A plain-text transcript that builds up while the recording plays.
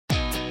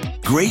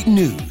great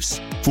news.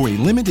 For a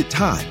limited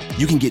time,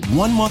 you can get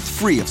 1 month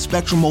free of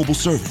Spectrum Mobile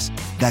service.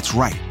 That's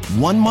right,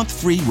 1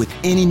 month free with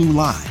any new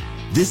line.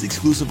 This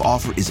exclusive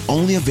offer is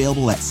only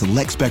available at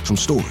select Spectrum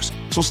stores,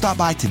 so stop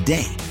by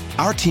today.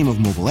 Our team of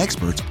mobile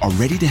experts are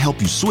ready to help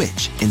you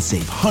switch and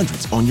save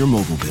hundreds on your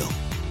mobile bill.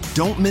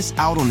 Don't miss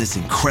out on this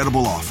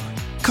incredible offer.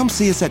 Come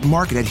see us at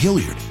Market at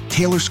Hilliard,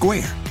 Taylor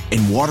Square,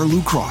 and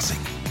Waterloo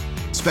Crossing.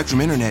 Spectrum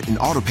Internet and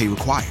autopay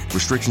required.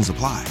 Restrictions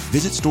apply.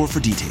 Visit store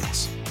for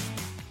details.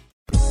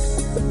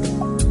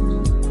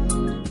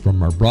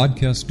 From our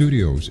broadcast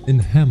studios in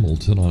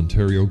Hamilton,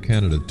 Ontario,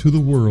 Canada, to the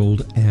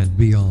world and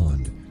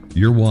beyond,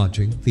 you're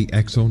watching the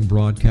X-Zone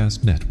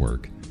Broadcast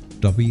Network,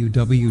 www.xzbn.net.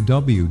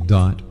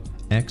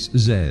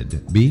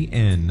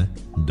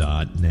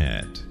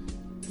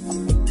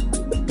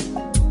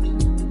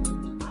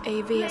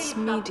 AVS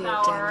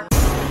Media Demo.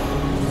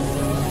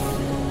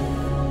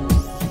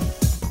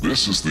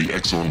 This is the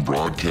X-Zone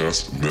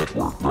Broadcast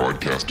Network,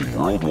 broadcasting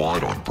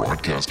worldwide on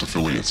broadcast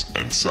affiliates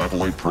and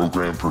satellite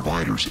program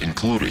providers,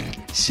 including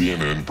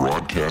CNN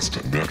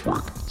Broadcast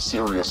Network,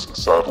 Sirius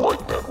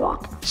Satellite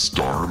Network,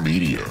 Star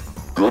Media,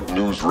 Good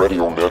News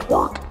Radio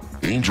Network,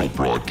 Angel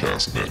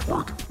Broadcast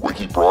Network,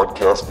 Wiki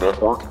Broadcast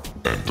Network,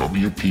 and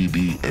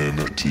WPBN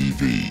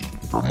TV.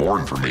 For more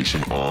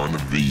information on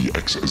the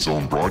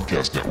X-Zone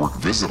Broadcast Network,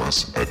 visit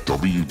us at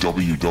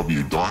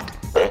www.xzbn.net.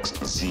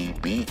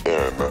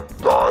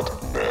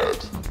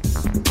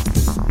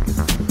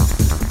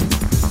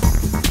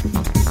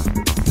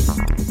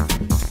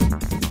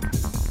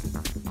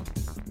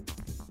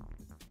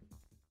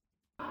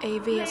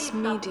 AVS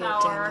Media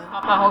Demo.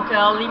 Papa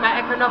Hotel Lima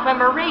Echo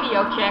November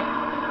radio check.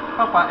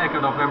 Papa Echo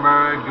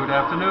November, good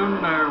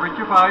afternoon, read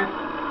you 5.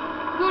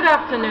 Good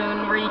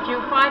afternoon, read you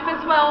 5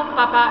 as well,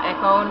 Papa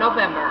Echo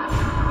November.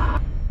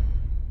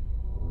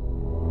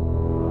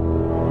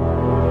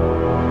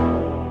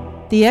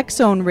 The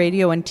X-Zone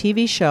radio and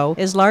TV show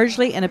is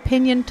largely an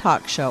opinion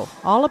talk show.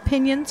 All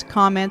opinions,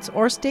 comments,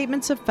 or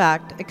statements of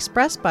fact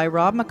expressed by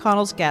Rob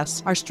McConnell's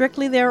guests are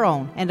strictly their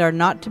own and are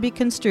not to be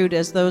construed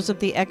as those of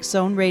the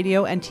X-Zone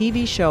radio and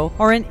TV show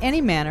or in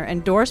any manner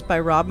endorsed by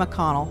Rob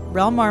McConnell,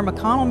 Relmar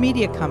McConnell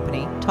Media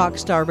Company,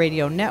 Talkstar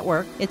Radio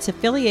Network, its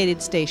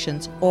affiliated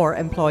stations, or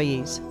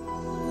employees.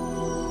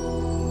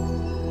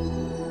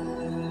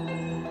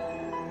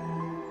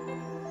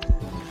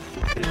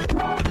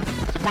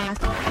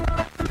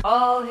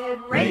 All Hit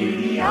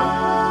Radio.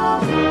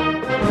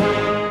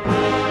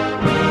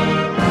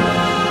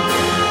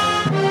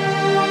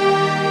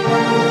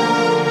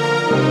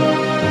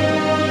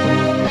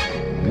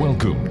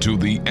 Welcome to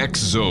the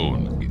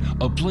X-Zone,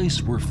 a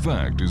place where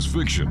fact is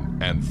fiction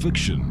and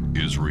fiction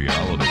is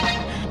reality.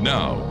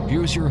 Now,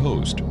 here's your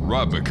host,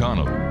 Rob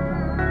McConnell.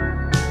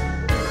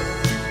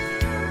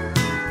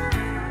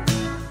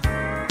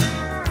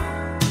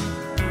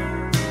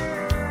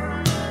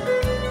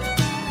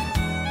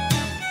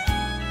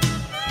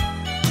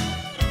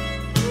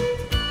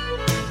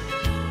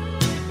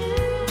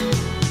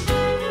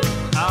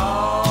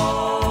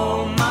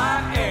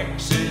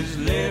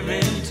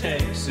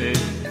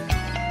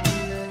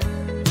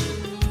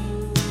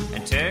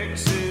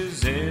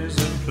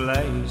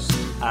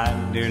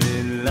 I'd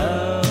dearly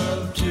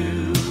love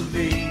to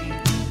be,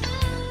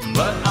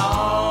 but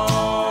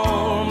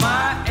all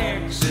my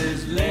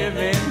exes live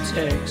in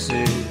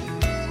Texas,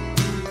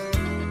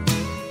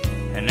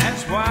 and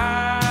that's why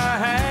I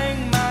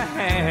hang my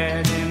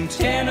hat in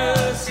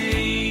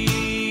Tennessee.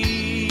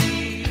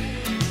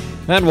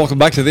 And welcome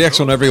back to the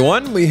X-Zone,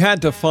 everyone. We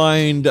had to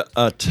find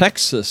a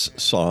Texas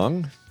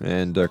song,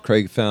 and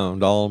Craig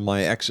found All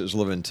My Exes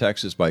Live in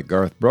Texas by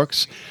Garth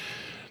Brooks.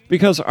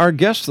 Because our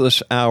guest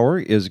this hour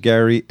is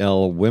Gary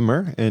L.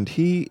 Wimmer, and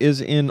he is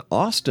in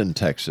Austin,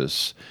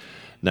 Texas.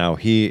 Now,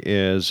 he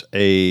is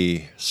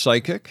a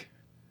psychic,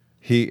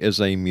 he is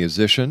a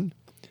musician,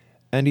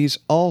 and he's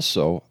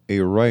also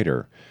a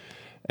writer.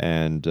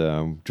 And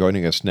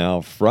joining us now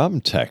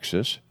from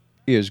Texas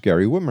is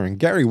Gary Wimmer. And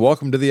Gary,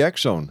 welcome to the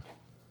X-Zone.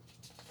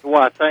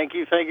 Well, thank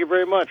you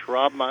very much,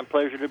 Rob. My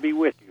pleasure to be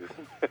with you.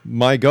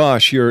 My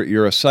gosh,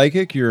 you're a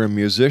psychic, you're a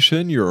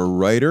musician, you're a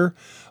writer.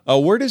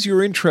 Where does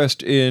your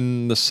interest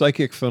in the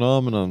psychic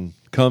phenomenon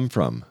come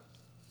from?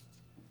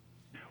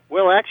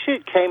 Well, actually,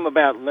 it came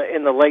about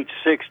in the late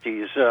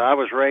 60s. I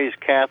was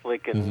raised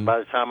Catholic, and by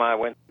the time I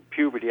went through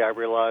puberty, I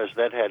realized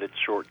that had its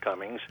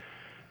shortcomings.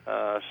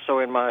 So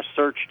in my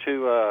search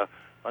to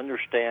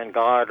understand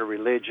God or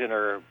religion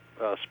or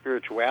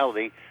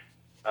spirituality,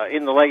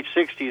 in the late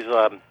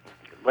 60s,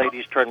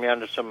 ladies turned me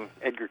on to some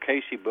Edgar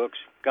Cayce books,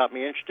 got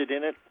me interested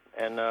in it,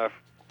 and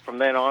from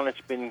then on,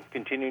 it's been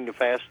continuing to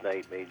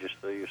fascinate me, just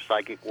the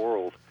psychic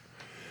world.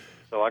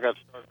 So I got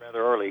started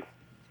rather early.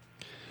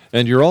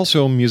 And you're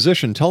also a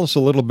musician. Tell us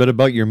a little bit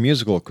about your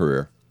musical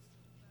career.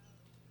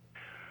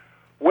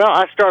 Well,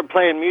 I started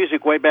playing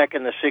music way back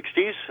in the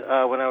 60s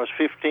when I was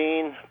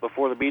 15,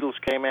 before the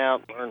Beatles came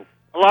out. Learned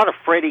a lot of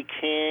Freddie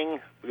King,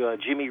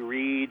 Jimmy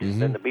Reed,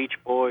 then the Beach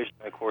Boys,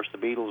 and, of course, the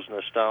Beatles and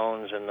the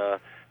Stones, and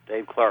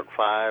Dave Clark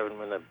 5, and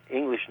when the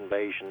English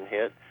Invasion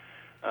hit.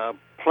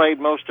 Played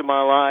most of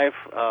my life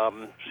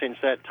since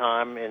that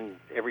time in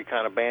every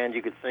kind of band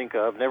you could think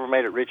of. Never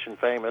made it rich and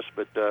famous,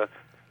 but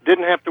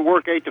didn't have to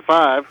work 8 to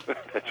 5.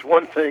 That's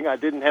one thing. I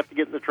didn't have to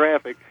get in the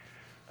traffic.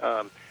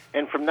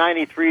 And from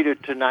 93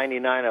 to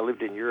 99, I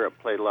lived in Europe,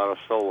 played a lot of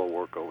solo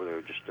work over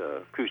there, just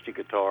acoustic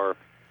guitar.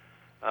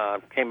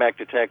 Came back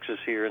to Texas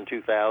here in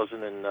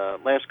 2000, and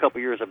last couple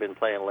of years I've been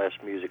playing less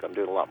music. I'm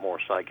doing a lot more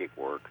psychic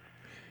work.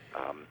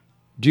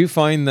 Do you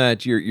find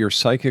that your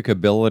psychic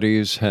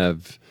abilities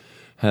have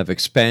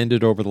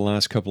expanded over the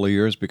last couple of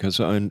years? Because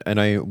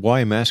why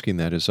I'm asking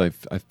that is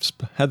I've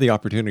had the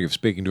opportunity of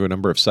speaking to a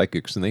number of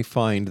psychics, and they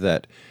find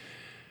that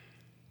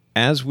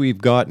as we've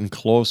gotten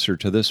closer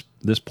to this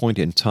point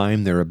in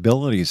time, their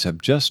abilities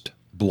have just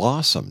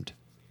blossomed.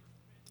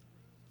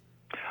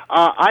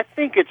 I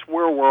think it's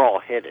where we're all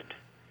headed.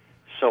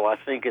 So I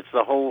think it's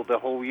the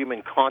whole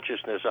human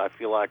consciousness, I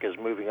feel like, is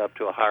moving up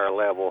to a higher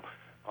level,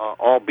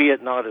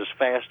 albeit not as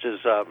fast as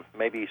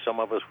maybe some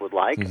of us would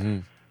like.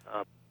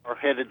 Are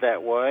headed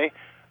that way.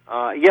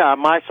 Yeah,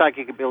 my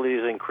psychic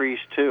abilities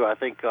increased too. I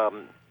think that's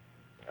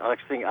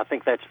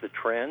the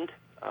trend.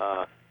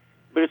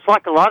 But it's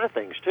like a lot of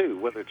things too.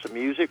 Whether it's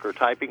music or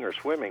typing or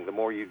swimming, the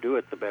more you do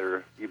it, the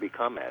better you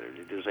become at it.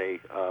 It is a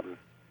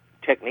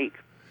technique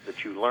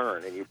that you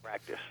learn and you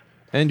practice.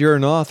 And you're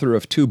an author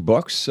of 2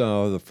 books.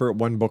 The first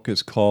one book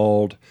is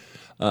called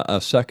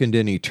A Second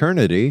in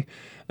Eternity,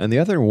 and the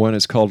other one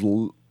is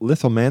called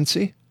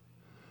Lithomancy.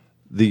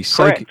 The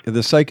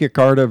psychic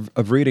art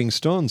of reading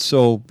stones.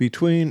 So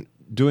between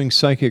doing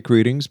psychic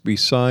readings,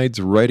 besides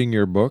writing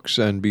your books,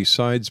 and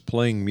besides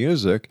playing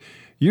music,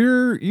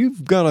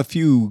 you've got a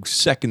few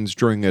seconds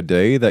during a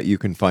day that you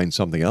can find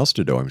something else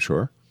to do, I'm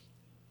sure.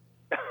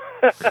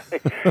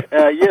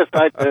 Yes,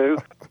 I do.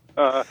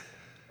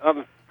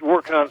 I'm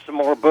working on some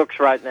more books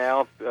right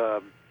now.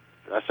 I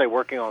say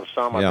working on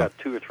some. I've got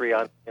 2 or 3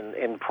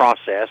 in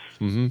process.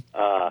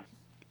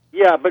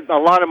 Yeah, but a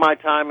lot of my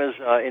time is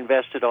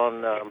invested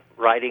on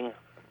writing,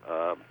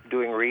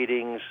 doing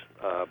readings,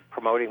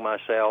 promoting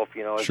myself.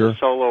 You know, as a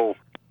solo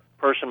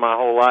person my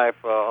whole life,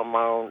 I'm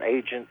my own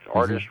agent,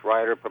 artist,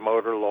 writer,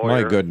 promoter, lawyer.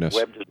 My goodness.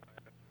 Web designer.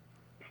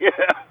 Yeah.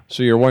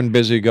 So you're one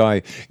busy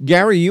guy.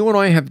 Gary, you and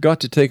I have got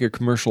to take a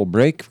commercial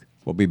break.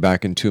 We'll be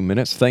back in 2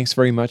 minutes. Thanks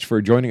very much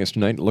for joining us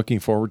tonight. Looking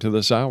forward to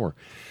this hour.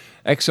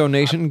 Exo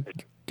Nation,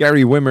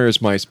 Gary Wimmer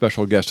is my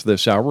special guest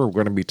this hour. We're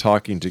going to be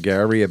talking to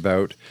Gary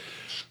about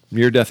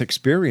near-death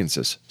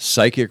experiences,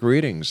 psychic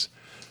readings,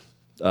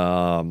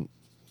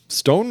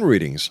 stone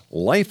readings,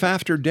 life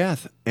after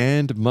death,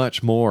 and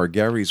much more.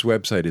 Gary's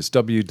website is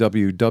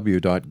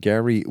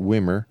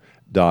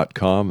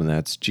www.garywimmer.com, and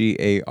that's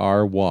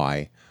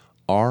GaryWimmer.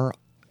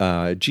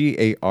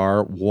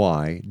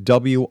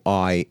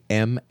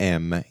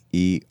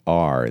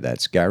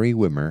 That's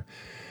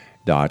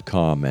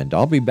GaryWimmer.com. And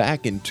I'll be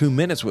back in 2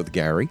 minutes with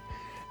Gary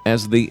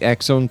as the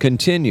X Zone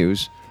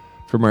continues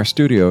from our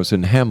studios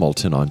in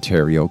Hamilton,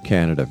 Ontario,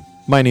 Canada.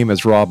 My name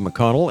is Rob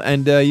McConnell,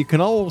 and you can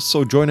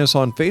also join us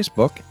on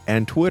Facebook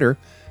and Twitter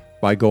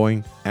by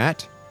going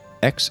at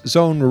X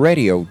Zone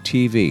Radio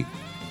TV.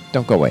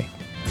 Don't go away.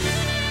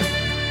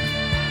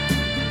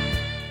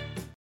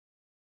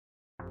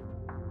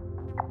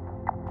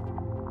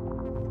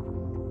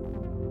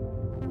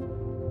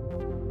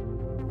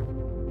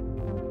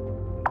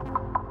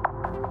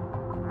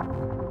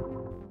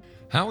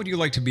 How would you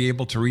like to be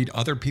able to read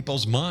other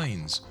people's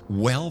minds?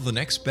 Well, the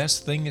next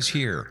best thing is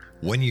here.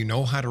 When you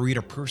know how to read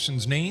a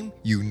person's name,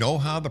 you know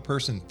how the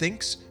person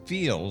thinks,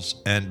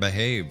 feels, and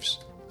behaves.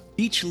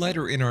 Each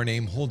letter in our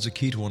name holds a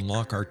key to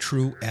unlock our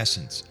true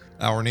essence.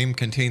 Our name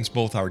contains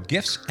both our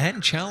gifts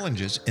and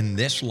challenges in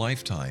this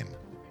lifetime.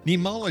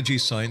 Numerology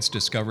science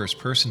discovers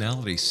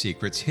personality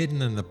secrets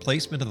hidden in the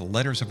placement of the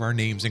letters of our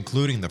names,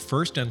 including the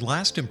first and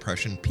last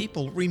impression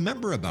people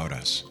remember about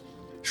us.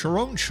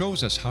 Sharon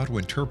shows us how to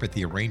interpret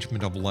the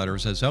arrangement of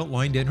letters as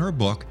outlined in her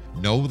book,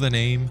 Know the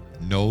Name,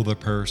 Know the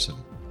Person.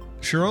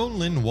 Sharon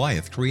Lynn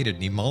Wyeth created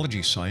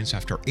numerology science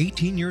after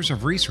 18 years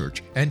of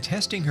research and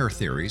testing her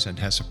theories, and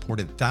has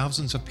supported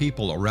thousands of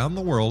people around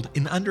the world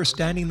in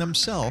understanding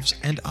themselves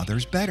and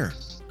others better.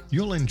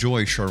 You'll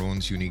enjoy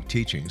Sharon's unique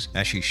teachings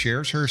as she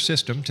shares her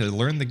system to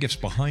learn the gifts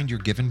behind your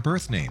given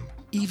birth name.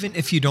 Even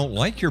if you don't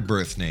like your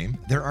birth name,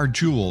 there are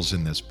jewels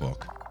in this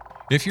book.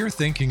 If you're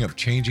thinking of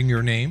changing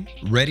your name,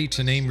 ready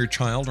to name your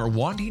child, or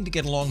wanting to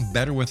get along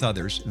better with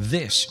others,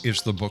 this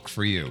is the book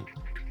for you.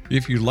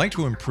 If you'd like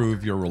to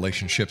improve your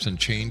relationships and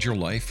change your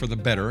life for the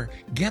better,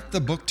 get the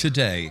book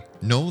today,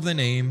 Know the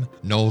Name,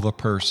 Know the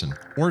Person,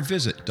 or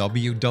visit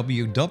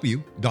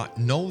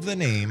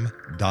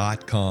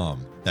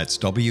www.knowthename.com. That's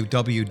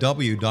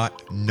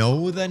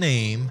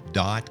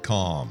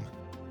www.knowthename.com.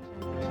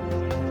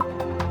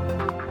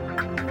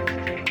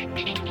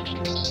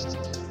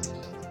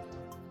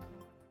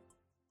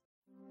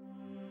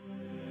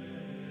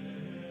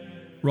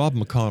 Rob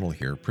McConnell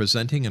here,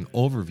 presenting an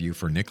overview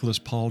for Nicholas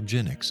Paul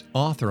Jennings,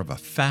 author of a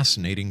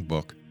fascinating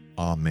book,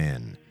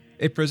 Amen.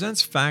 It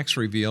presents facts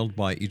revealed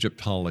by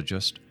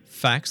Egyptologists,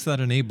 facts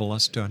that enable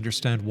us to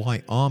understand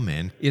why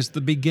Amen is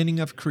the beginning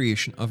of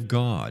creation of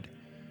God.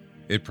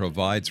 It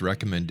provides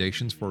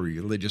recommendations for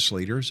religious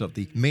leaders of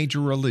the major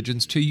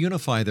religions to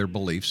unify their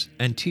beliefs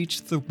and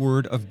teach the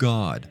Word of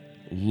God.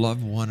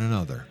 Love one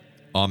another.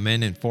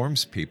 Amen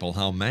informs people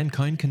how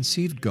mankind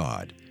conceived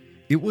God.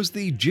 It was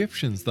the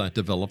Egyptians that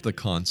developed the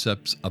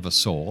concepts of a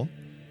soul,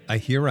 a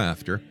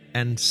hereafter,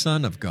 and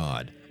Son of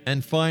God.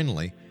 And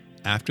finally,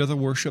 after the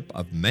worship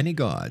of many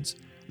gods,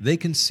 they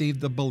conceived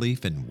the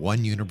belief in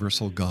one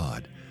universal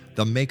God,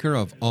 the maker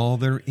of all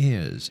there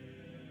is.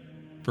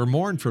 For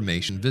more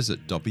information,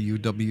 visit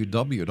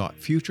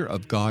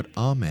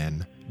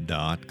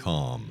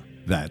www.futureofgodamen.com.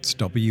 That's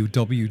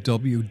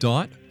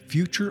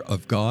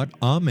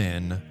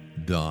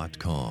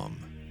www.futureofgodamen.com.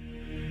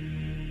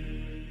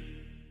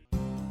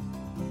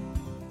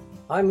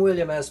 I'm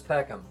William S.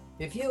 Peckham.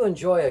 If you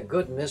enjoy a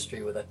good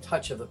mystery with a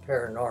touch of the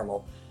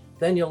paranormal,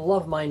 then you'll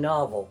love my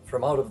novel,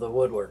 From Out of the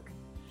Woodwork.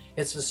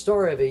 It's the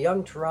story of a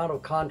young Toronto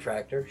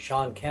contractor,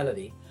 Sean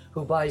Kennedy,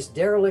 who buys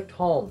derelict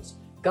homes,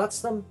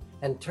 guts them,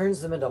 and turns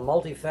them into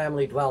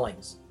multi-family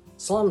dwellings.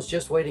 Slums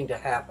just waiting to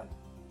happen.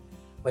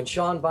 When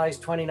Sean buys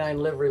 29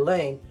 Livery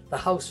Lane, the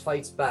house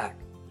fights back.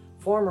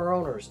 Former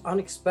owners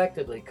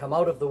unexpectedly come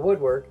out of the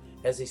woodwork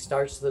as he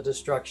starts the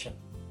destruction.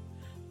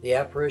 The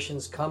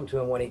apparitions come to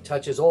him when he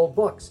touches old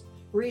books,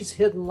 reads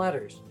hidden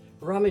letters,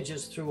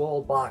 rummages through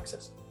old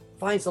boxes,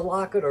 finds a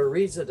locket, or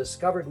reads a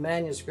discovered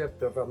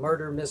manuscript of a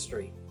murder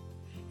mystery.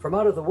 From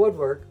Out of the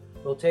Woodwork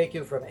will take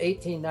you from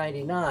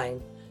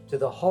 1899 to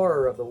the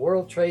horror of the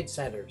World Trade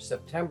Center,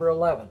 September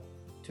 11,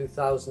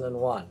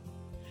 2001.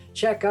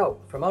 Check out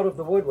From Out of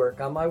the Woodwork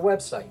on my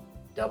website,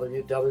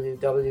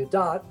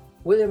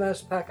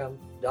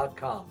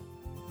 www.williamspeckham.com.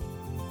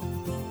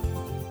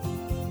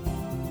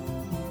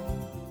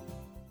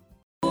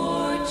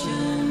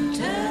 Fortune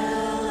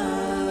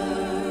teller,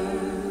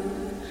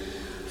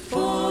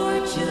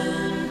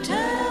 fortune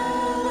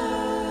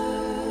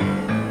teller,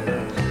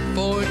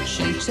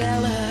 fortune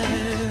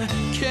teller,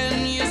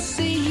 can you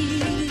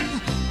see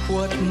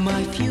what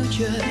my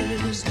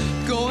future's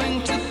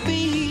going to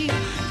be?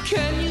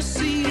 Can you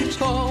see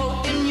it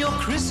all in your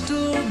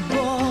crystal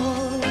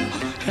ball?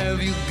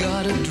 Have you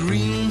got a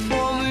dream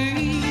for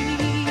me?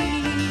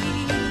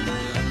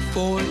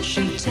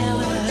 Fortune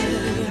teller,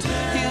 is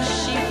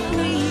she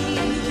free?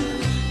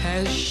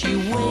 Has she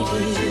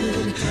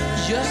waited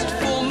just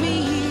for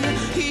me?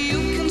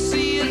 You can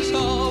see it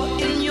all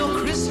in your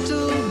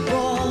crystal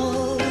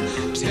ball.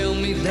 Tell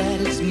me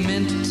that it's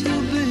meant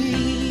to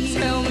be.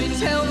 Tell me,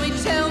 tell me,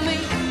 tell me,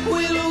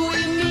 will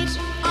we meet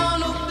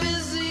on a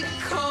busy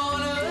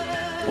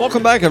corner?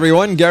 Welcome back,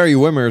 everyone. Gary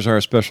Wimmer is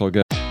our special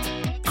guest.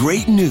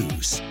 Great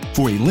news!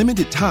 For a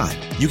limited time,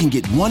 you can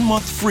get 1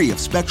 month free of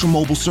Spectrum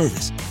Mobile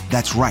service.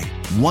 That's right,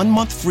 1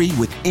 month free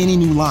with any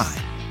new line.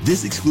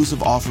 This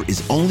exclusive offer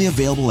is only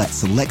available at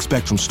select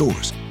Spectrum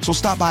stores, so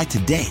stop by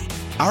today.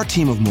 Our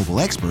team of mobile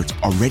experts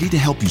are ready to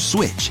help you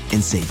switch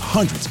and save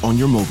hundreds on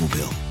your mobile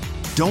bill.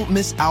 Don't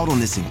miss out on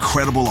this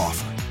incredible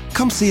offer.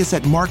 Come see us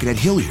at Market at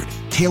Hilliard,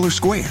 Taylor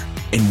Square,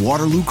 and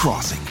Waterloo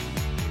Crossing.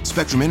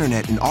 Spectrum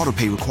Internet and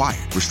autopay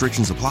required.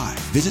 Restrictions apply.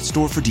 Visit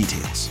store for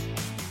details.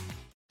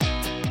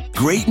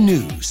 Great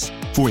news!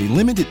 For a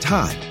limited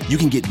time, you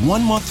can get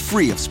 1 month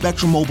free of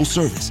Spectrum Mobile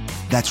service.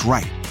 That's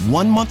right,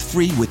 1 month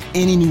free with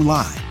any new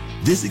line.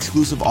 This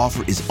exclusive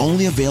offer is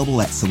only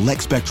available at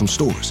select Spectrum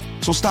stores,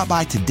 so stop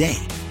by today.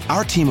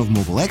 Our team of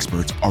mobile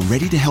experts are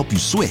ready to help you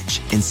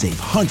switch and save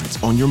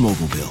hundreds on your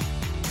mobile bill.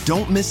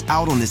 Don't miss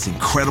out on this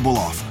incredible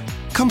offer.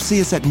 Come see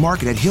us at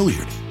Market at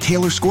Hilliard,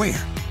 Taylor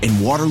Square, and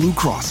Waterloo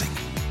Crossing.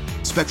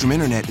 Spectrum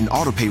Internet and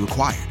autopay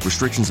required.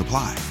 Restrictions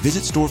apply.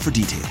 Visit store for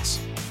details.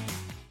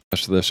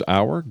 This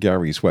hour,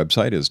 Gary's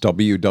website is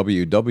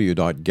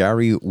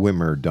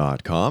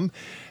www.garywimmer.com,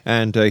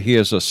 and he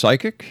is a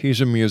psychic,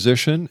 he's a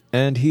musician,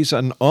 and he's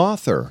an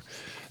author.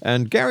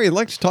 And Gary, I'd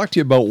like to talk to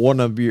you about one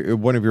of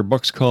your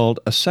books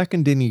called A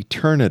Second in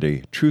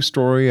Eternity, true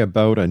story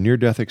about a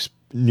near-death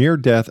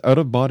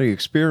out-of-body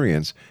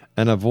experience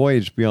and a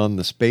voyage beyond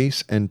the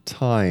space and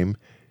time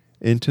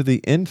into the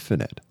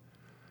infinite.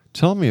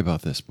 Tell me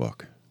about this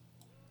book.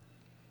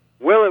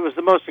 Well, it was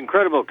the most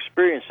incredible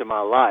experience in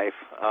my life.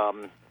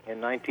 In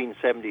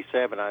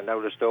 1977, I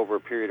noticed over a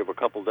period of a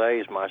couple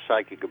days my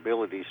psychic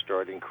abilities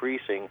started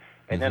increasing,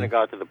 and then it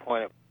got to the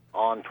point of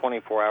on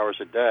 24 hours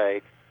a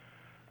day.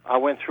 I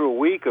went through a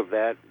week of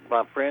that.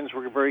 My friends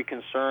were very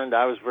concerned.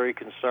 I was very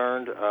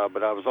concerned,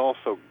 but I was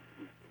also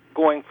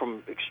going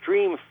from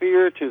extreme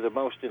fear to the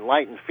most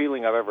enlightened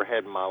feeling I've ever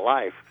had in my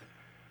life.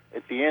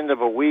 At the end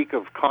of a week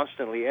of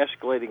constantly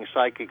escalating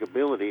psychic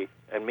ability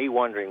and me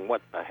wondering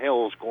what the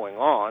hell's going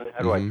on,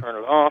 how do I turn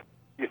it off,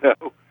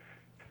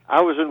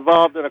 I was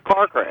involved in a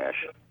car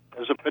crash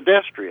as a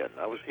pedestrian.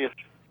 I was hit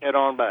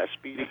head-on by a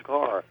speeding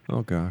car.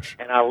 Oh, gosh.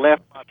 And I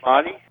left my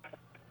body,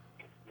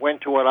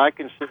 went to what I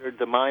considered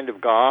the mind of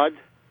God,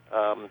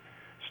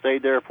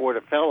 stayed there for what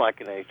it felt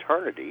like an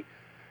eternity,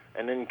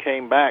 and then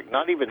came back,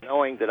 not even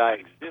knowing that I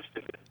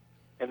existed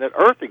and that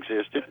Earth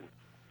existed,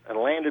 and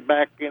landed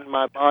back in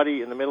my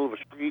body in the middle of a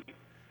street,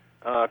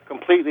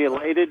 completely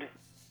elated,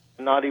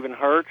 not even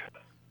hurt.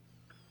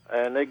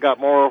 And it got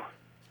more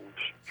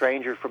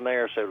stranger from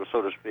there, so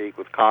to speak,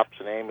 with cops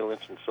and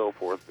ambulance and so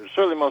forth. It was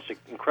certainly the most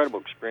incredible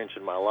experience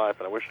in my life,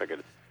 and I wish I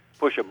could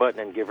push a button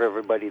and give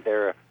everybody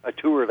there a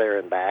tour there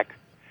and back.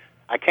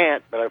 I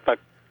can't, but if I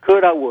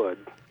could, I would.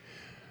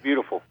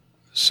 Beautiful.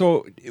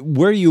 So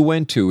where you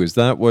went to, is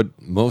that what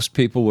most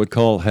people would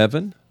call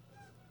heaven?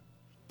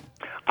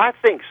 I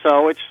think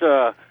so. It's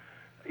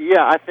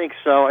I think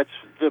so. It's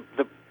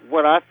the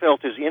what I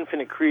felt is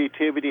infinite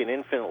creativity and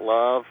infinite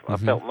love. I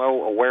felt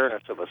no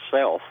awareness of a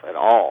self at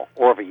all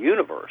or of a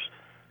universe,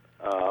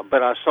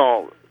 but I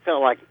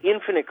felt like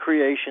infinite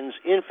creations,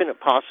 infinite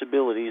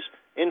possibilities,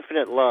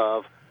 infinite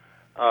love,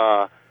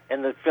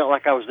 and it felt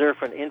like I was there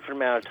for an infinite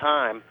amount of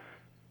time.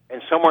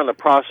 And somewhere in the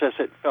process,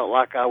 it felt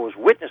like I was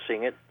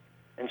witnessing it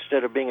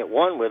instead of being at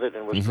one with it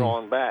and was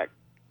drawn back.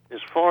 As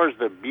far as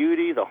the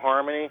beauty, the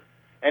harmony,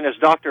 and as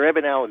Dr.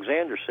 Eben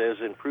Alexander says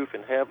in Proof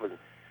in Heaven,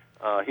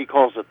 he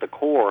calls it the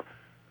core.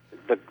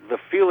 The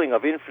feeling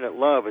of infinite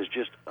love is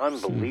just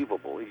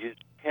unbelievable. You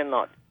just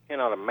cannot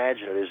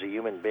imagine it as a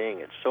human being.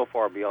 It's so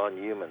far beyond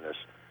humanness.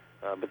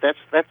 But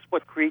that's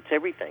what creates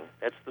everything.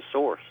 That's the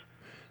source.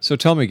 So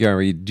tell me,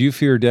 Gary, do you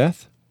fear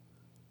death?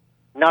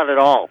 Not at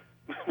all.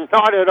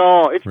 Not at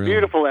all. It's Really?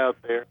 beautiful out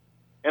there.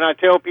 And I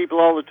tell people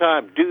all the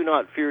time, do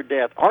not fear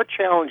death. Our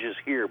challenge is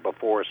here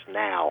before us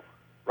now,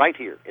 right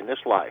here in this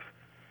life.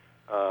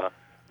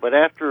 But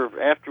after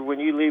when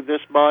you leave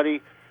this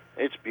body,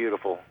 it's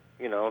beautiful.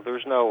 You know,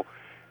 there's no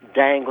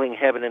dangling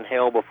heaven and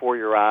hell before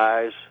your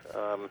eyes.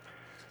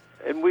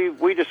 And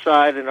we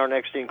decide in our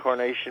next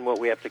incarnation what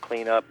we have to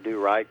clean up, do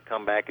right,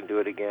 come back and do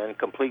it again,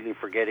 completely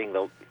forgetting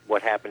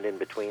what happened in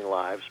between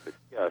lives.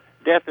 But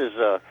death is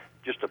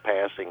just a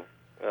passing.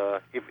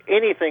 If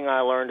anything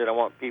I learned and I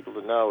want people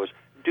to know is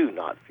do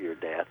not fear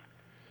death.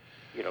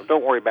 You know,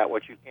 don't worry about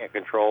what you can't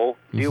control.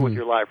 Deal with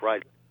your life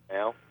right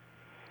now.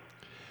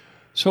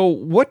 So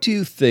what do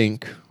you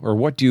think, or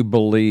what do you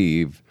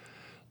believe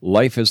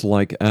life is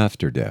like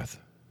after death?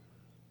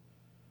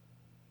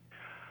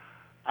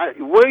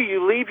 Where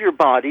you leave your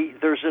body,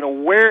 there's an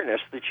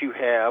awareness that you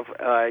have,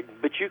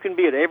 but you can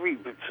be at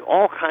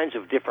all kinds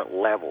of different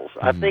levels.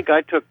 I think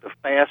I took the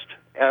fast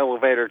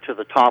elevator to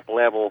the top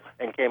level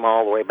and came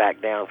all the way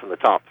back down from the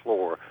top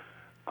floor.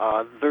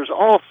 There's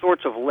all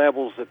sorts of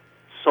levels that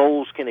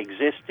souls can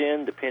exist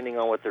in, depending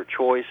on what their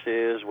choice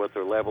is, what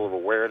their level of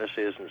awareness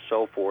is, and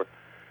so forth.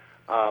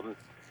 And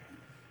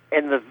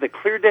the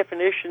clear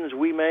definitions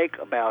we make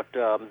about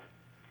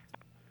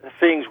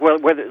things,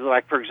 whether,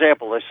 like, for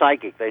example, a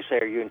psychic, they say,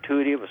 are you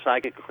intuitive, a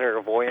psychic, a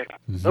clairvoyant?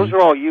 Those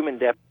are all human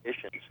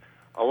definitions.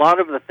 A lot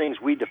of the things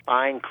we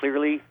define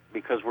clearly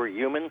because we're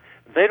human,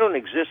 they don't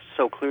exist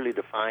so clearly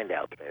defined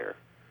out there.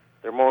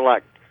 They're more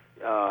like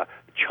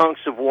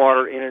chunks of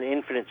water in an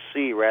infinite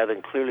sea rather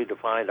than clearly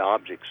defined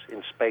objects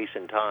in space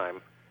and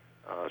time.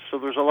 So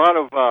there's a lot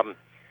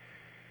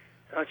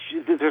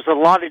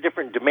of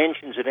different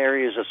dimensions and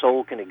areas a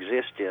soul can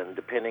exist in,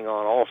 depending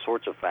on all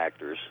sorts of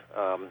factors.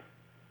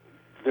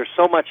 There's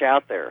so much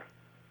out there,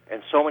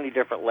 and so many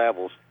different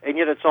levels, and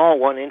yet it's all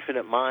one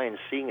infinite mind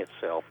seeing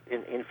itself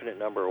in infinite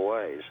number of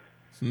ways.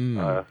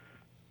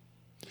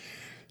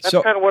 That's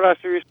kind of what I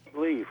seriously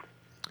believe.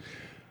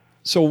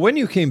 So when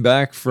you came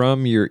back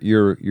from your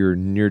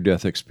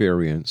near-death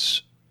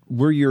experience,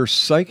 were your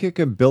psychic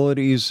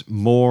abilities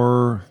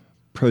more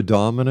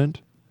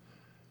predominant?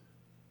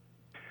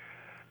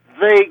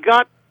 They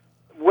got,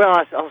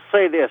 well, I'll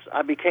say this.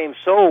 I became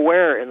so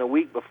aware in the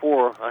week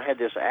before I had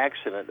this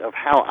accident of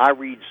how I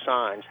read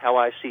signs, how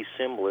I see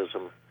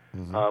symbolism,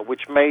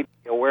 which made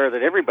me aware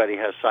that everybody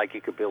has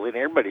psychic ability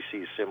and everybody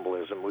sees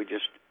symbolism. We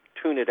just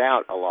tune it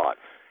out a lot.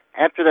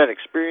 After that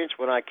experience,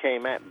 when I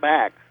came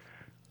back,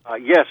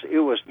 yes,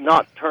 it was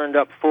not turned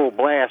up full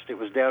blast. It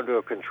was down to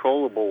a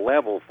controllable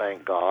level,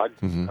 thank God.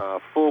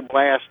 Full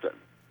blast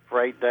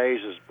for 8 days,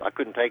 I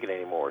couldn't take it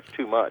anymore. It's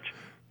too much.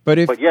 But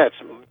yeah,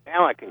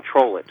 now I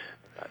control it.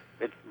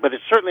 But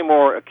it's certainly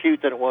more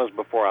acute than it was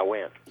before I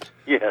went.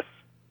 Yes.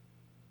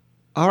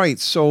 All right.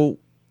 So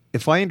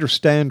if I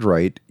understand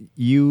right,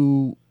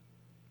 you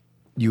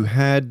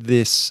had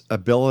this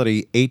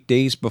ability 8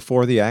 days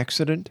before the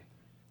accident?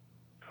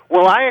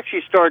 Well, I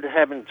actually started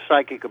having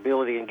psychic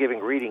ability and giving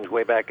readings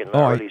way back in the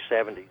early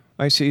 70s.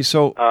 I see.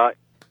 So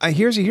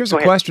here's a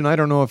question. I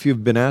don't know if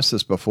you've been asked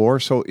this before.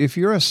 So if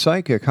you're a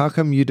psychic, how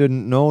come you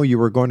didn't know you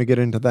were going to get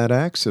into that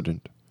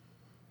accident?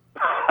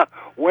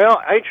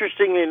 Well,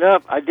 interestingly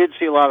enough, I did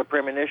see a lot of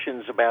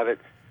premonitions about it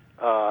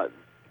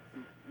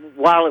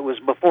while it was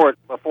before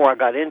I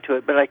got into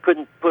it, but I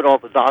couldn't put all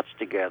the dots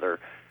together.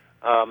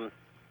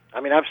 I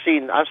mean, I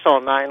saw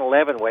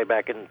 9/11 way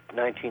back in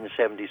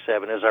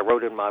 1977, as I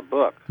wrote in my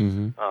book.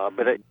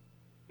 But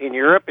in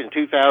Europe in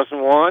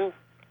 2001,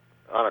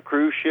 on a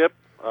cruise ship,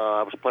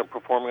 I was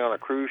performing on a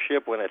cruise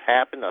ship when it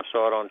happened. I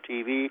saw it on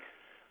TV.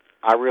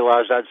 I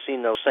realized I'd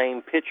seen those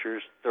same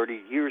pictures 30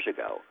 years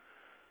ago.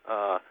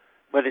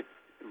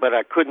 But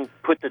I couldn't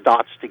put the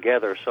dots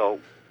together.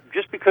 So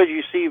just because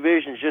you see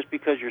visions, just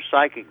because you're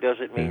psychic,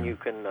 doesn't mean you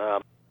can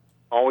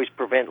always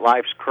prevent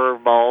life's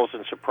curveballs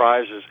and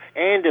surprises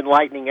and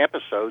enlightening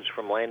episodes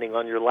from landing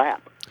on your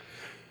lap.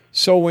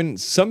 So when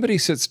somebody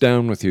sits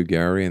down with you,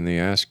 Gary, and they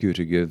ask you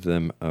to give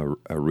them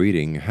a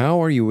reading,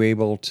 how are you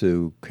able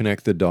to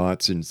connect the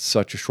dots in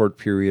such a short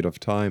period of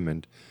time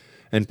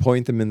and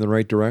point them in the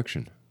right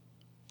direction?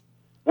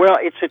 Well,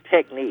 it's a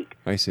technique.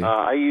 I see.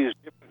 I use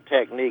different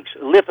techniques.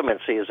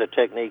 Lithomancy is a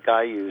technique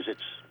I use.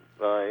 It's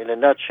in a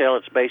nutshell,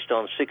 it's based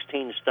on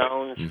 16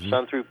 stones,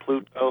 Sun through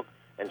Pluto,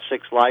 and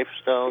 6 life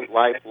stones: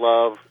 life,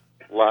 love,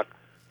 luck,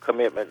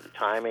 commitment,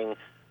 timing,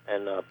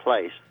 and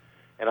place.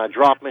 And I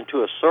drop them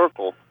into a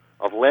circle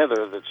of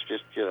leather that's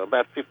just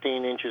about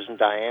 15 inches in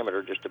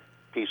diameter, just a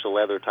piece of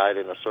leather tied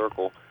in a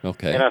circle.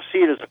 Okay. And I see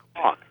it as a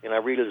clock, and I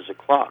read it as a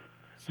clock.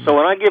 So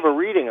when I give a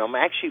reading, I'm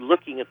actually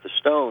looking at the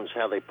stones,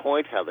 how they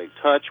point, how they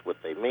touch, what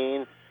they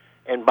mean.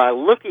 And by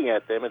looking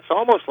at them, it's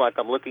almost like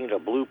I'm looking at a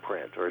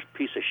blueprint or a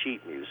piece of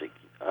sheet music.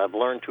 I've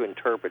learned to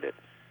interpret it.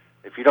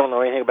 If you don't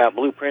know anything about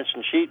blueprints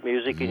and sheet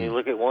music and you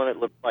look at one, it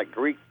looks like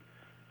Greek.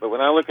 But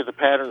when I look at the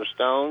pattern of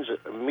stones,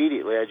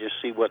 immediately I just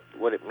see what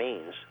it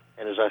means.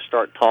 And as I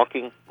start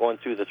talking, going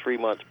through the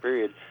 3-month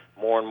period,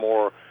 more and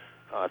more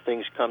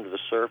things come to the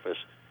surface.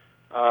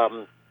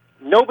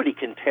 Nobody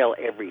can tell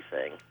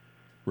everything.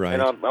 Right.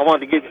 And I wanted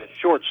to give you a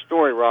short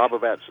story, Rob.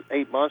 About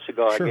 8 months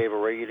ago, Sure. I gave a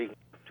reading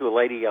to a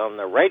lady on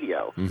the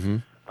radio,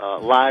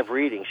 live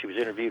reading. She was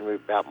interviewing me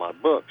about my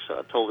book. So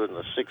I told her in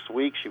the 6th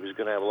week she was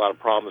going to have a lot of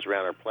problems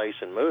around her place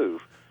and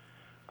move,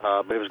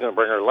 but it was going to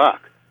bring her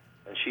luck.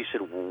 And she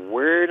said,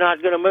 "We're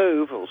not going to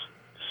move." It was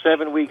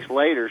 7 weeks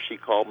later, she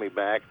called me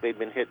back. They'd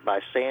been hit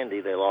by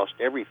Sandy. They lost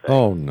everything.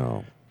 Oh,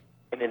 no.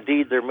 And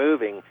indeed, they're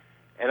moving.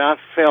 And I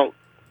felt,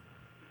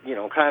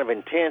 kind of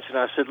intense. And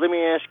I said, let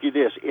me ask you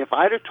this. If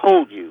I'd have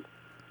told you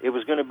it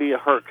was going to be a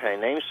hurricane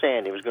named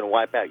Sandy, it was going to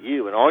wipe out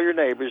you and all your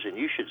neighbors, and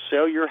you should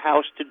sell your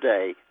house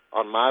today,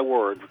 on my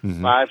word,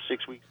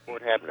 5-6 weeks before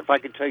it happened, if I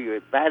could tell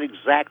you that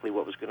exactly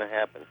what was going to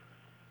happen,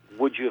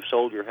 would you have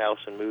sold your house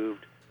and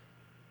moved?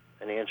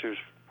 And the answer is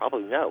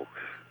probably no.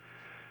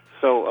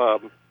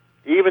 So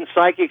even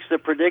psychics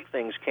that predict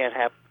things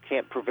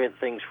can't prevent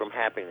things from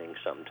happening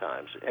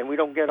sometimes, and we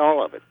don't get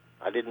all of it.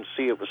 I didn't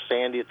see it was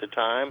Sandy at the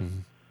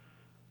time,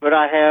 but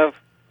I have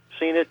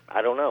seen it.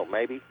 I don't know.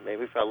 Maybe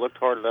if I looked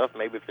hard enough,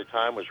 maybe if the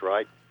time was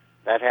right,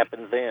 that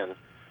happened then.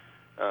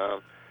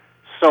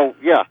 So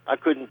yeah, I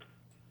couldn't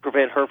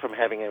prevent her from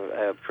having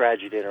a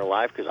tragedy in her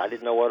life because I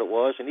didn't know what it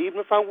was, and even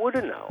if I would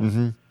have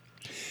known,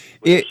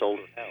 would have sold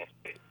her house.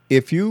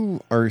 If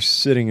you are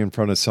sitting in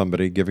front of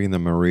somebody giving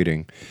them a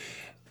reading,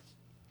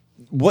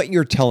 what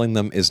you're telling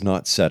them is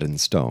not set in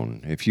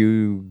stone. If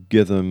you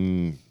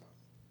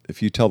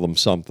tell them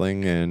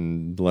something,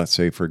 and let's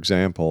say, for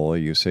example,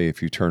 you say,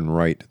 if you turn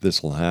right,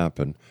 this will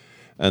happen,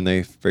 and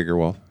they figure,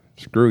 well,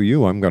 screw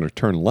you, I'm going to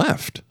turn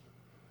left.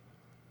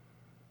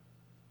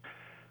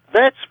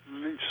 That's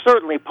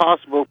certainly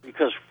possible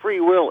because free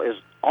will is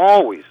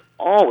always,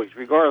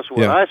 regardless of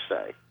what I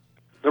say,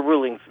 the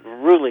ruling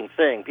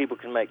thing. People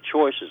can make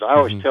choices. I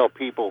always tell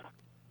people,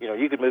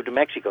 you could move to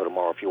Mexico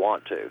tomorrow if you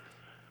want to.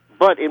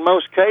 But in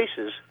most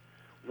cases,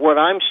 what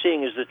I'm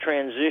seeing is the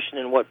transition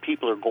in what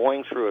people are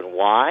going through and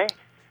why.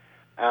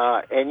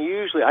 And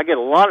usually I get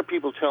a lot of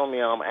people telling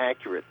me I'm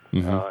accurate,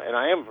 and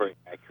I am very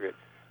accurate.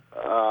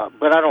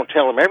 But I don't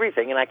tell them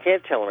everything, and I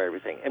can't tell them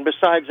everything. And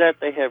besides that,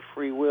 they have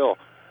free will.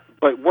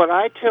 But what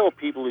I tell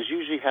people is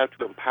usually how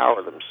to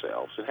empower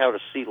themselves and how to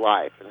see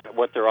life and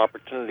what their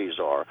opportunities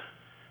are.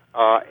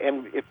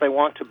 And if they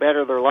want to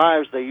better their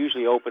lives, they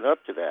usually open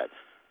up to that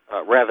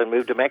rather than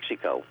move to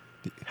Mexico.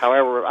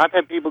 However, I've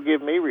had people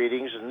give me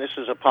readings, and this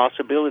is a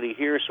possibility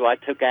here, so I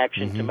took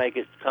action to make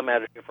it come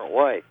out a different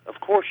way. Of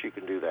course you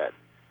can do that.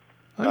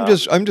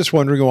 I'm just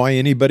wondering why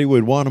anybody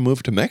would want to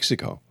move to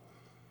Mexico.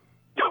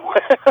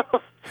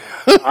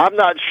 Well, I'm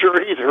not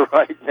sure either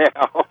right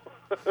now.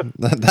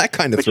 That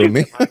kind of But threw you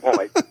me. get my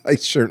point. I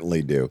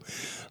certainly do.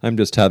 I'm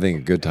just having a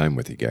good time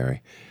with you,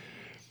 Gary.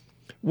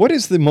 What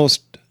is the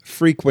most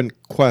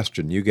frequent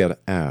question you get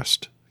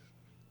asked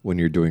when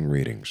you're doing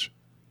readings?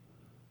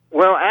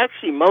 Well,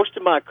 actually, most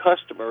of my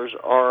customers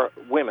are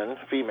women,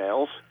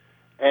 females,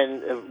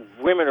 and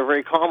women are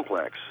very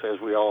complex, as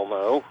we all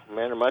know.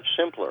 Men are much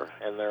simpler,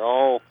 and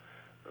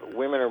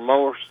women are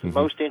most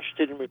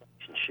interested in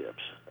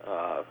relationships.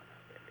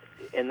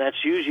 And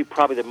that's usually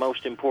probably the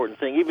most important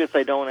thing, even if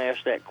they don't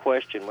ask that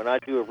question. When I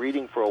do a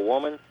reading for a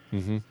woman,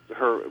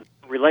 her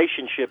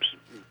relationships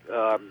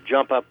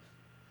jump up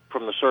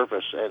from the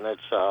surface, and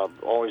that's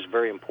always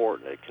very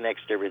important. It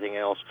connects to everything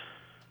else.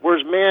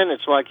 Whereas men,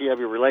 it's like you have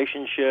your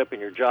relationship and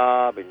your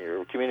job and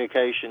your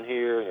communication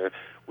here, and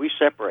we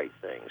separate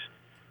things.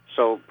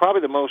 So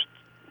probably the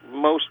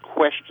most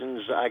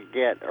questions I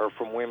get are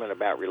from women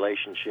about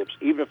relationships.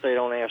 Even if they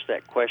don't ask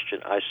that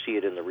question, I see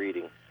it in the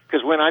reading.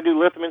 Because when I do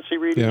lithomancy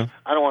readings,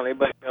 I don't want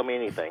anybody to tell me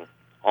anything.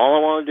 All I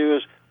want to do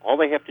is, all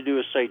they have to do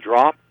is say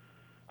drop.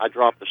 I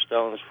drop the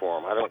stones for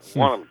them. I don't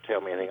want them to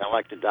tell me anything. I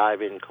like to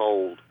dive in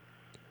cold.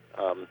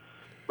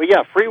 But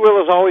yeah, free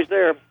will is always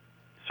there.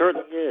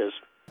 Certainly is.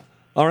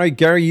 All right,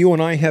 Gary, you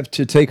and I have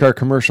to take our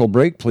commercial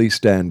break. Please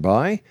stand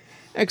by.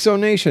 Exo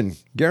Nation,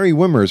 Gary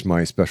Wimmer's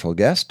my special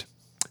guest.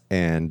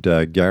 And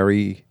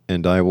Gary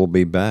and I will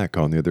be back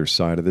on the other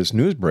side of this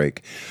news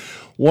break.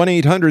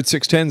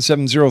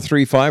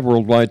 1-800-610-7035,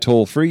 worldwide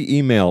toll-free.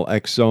 Email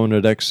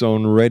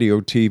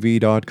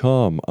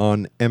xzone@xzoneradiotv.com.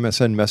 On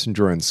MSN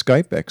Messenger and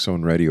Skype,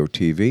 Xzone Radio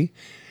TV.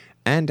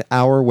 And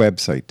our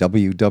website,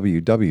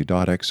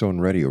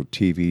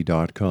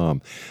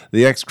 www.xzoneradiotv.com.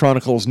 The X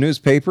Chronicles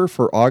newspaper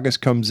for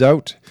August comes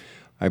out,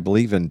 I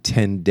believe, in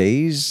 10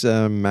 days,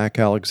 Mac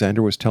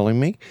Alexander was telling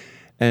me.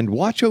 And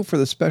watch out for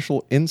the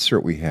special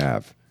insert we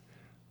have.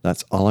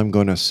 That's all I'm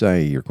going to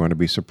say. You're going to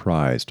be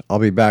surprised. I'll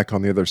be back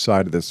on the other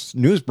side of this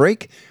news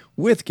break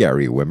with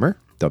Gary Wimmer,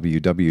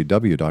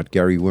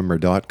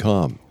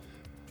 www.garywimmer.com.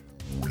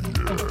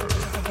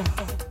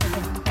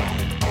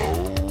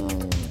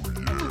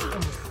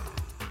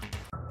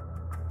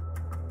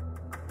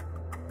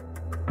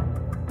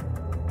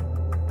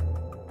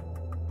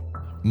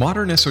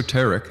 Modern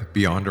Esoteric,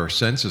 Beyond Our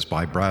Senses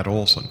by Brad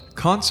Olson,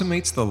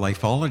 consummates the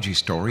lifeology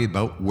story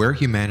about where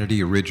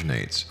humanity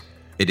originates.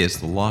 It is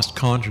the lost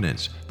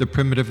continents, the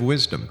primitive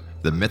wisdom,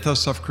 the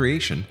mythos of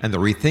creation, and the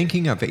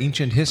rethinking of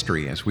ancient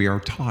history as we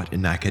are taught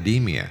in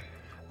academia.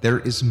 There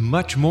is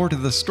much more to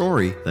the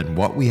story than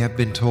what we have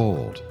been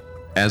told.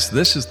 As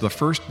this is the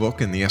first book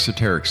in the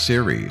Esoteric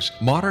series,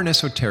 Modern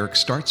Esoteric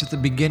starts at the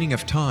beginning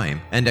of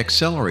time and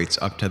accelerates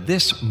up to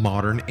this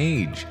modern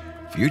age.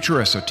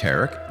 Future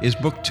Esoteric is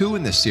book 2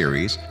 in the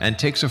series and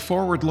takes a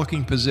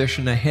forward-looking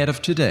position ahead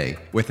of today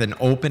with an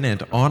open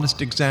and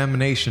honest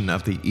examination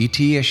of the ET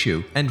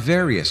issue and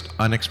various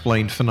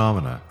unexplained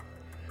phenomena.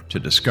 To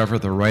discover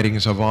the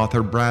writings of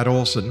author Brad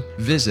Olson,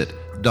 visit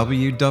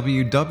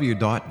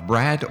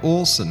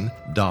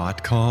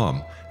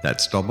www.bradolson.com.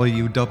 That's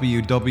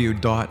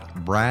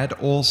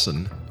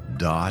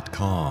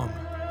www.bradolson.com.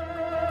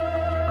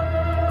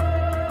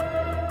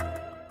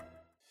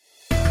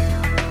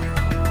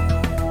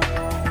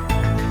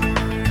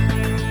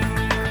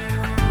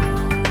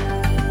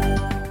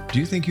 Do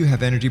you think you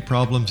have energy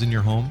problems in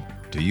your home?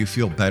 Do you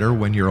feel better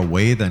when you're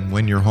away than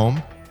when you're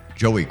home?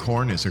 Joey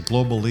Korn is a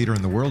global leader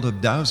in the world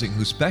of dowsing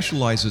who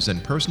specializes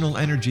in personal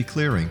energy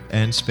clearing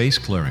and space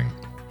clearing.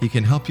 He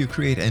can help you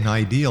create an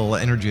ideal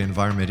energy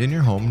environment in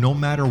your home no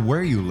matter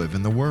where you live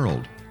in the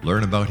world.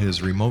 Learn about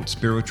his remote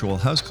spiritual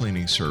house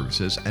cleaning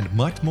services and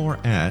much more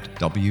at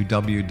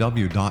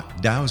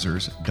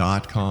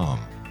www.dowsers.com.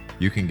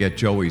 You can get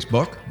Joey's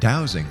book,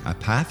 Dowsing, A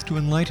Path to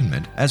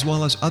Enlightenment, as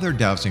well as other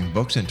dowsing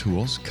books and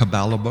tools,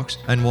 Kabbalah books,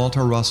 and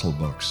Walter Russell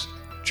books.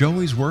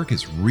 Joey's work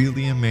is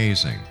really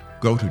amazing.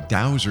 Go to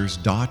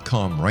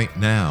dowsers.com right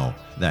now.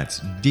 That's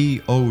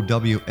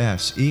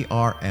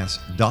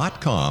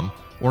DOWSERS.com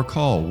or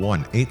call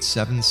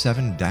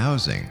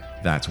 1-877-DOWSING.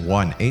 That's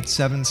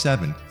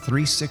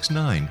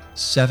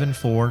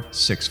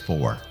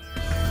 1-877-369-7464.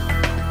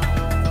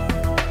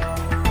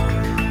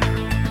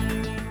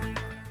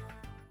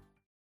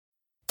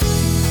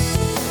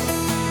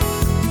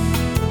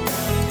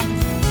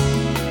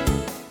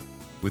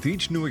 With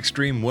each new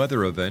extreme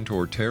weather event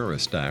or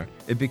terrorist act,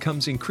 it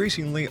becomes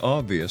increasingly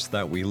obvious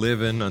that we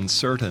live in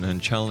uncertain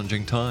and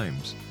challenging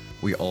times.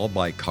 We all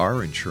buy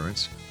car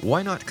insurance.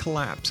 Why not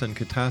collapse and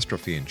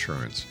catastrophe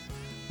insurance?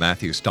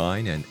 Matthew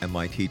Stein, an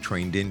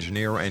MIT-trained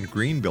engineer and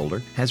green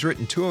builder, has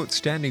written 2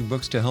 outstanding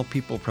books to help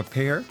people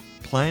prepare,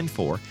 plan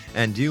for,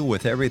 and deal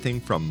with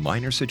everything from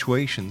minor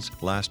situations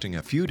lasting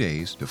a few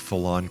days to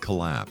full-on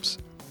collapse.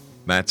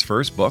 Matt's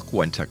first book,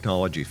 When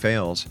Technology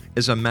Fails,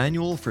 is a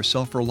manual for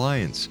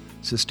self-reliance,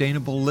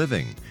 sustainable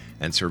living,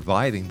 and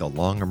surviving the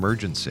long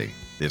emergency.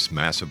 This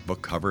massive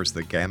book covers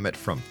the gamut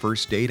from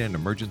first aid and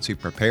emergency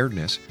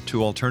preparedness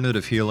to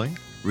alternative healing,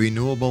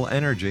 renewable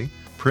energy,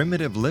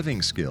 primitive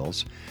living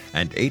skills,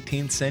 and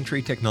 18th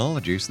century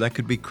technologies that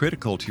could be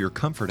critical to your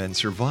comfort and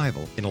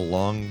survival in a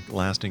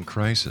long-lasting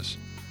crisis.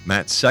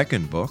 Matt's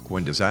second book,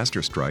 When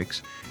Disaster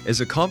Strikes,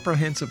 is a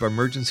comprehensive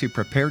emergency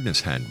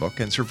preparedness handbook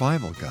and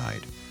survival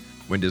guide.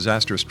 When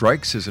Disaster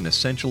Strikes is an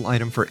essential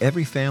item for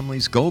every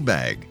family's go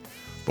bag.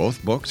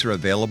 Both books are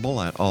available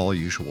at all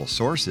usual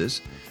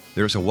sources.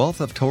 There's a wealth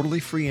of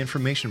totally free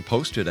information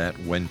posted at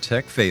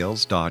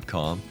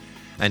whentechfails.com,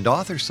 and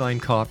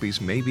author-signed copies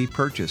may be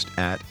purchased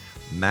at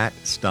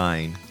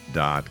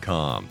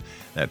mattstein.com.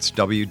 That's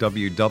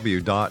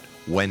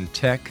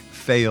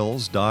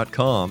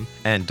www.whentechfails.com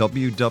and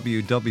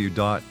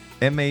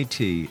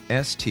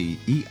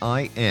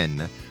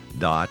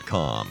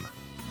www.mattstein.com.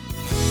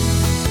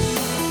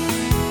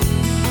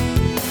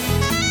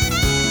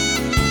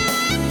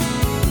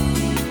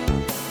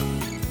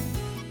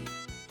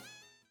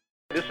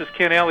 This is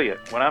Ken Elliott.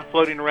 When I'm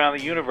floating around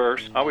the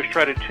universe, I always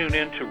try to tune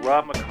in to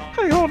Rob McConnell.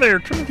 Hi ho there,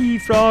 Trinity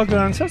Frog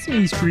on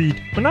Sesame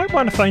Street. When I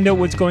want to find out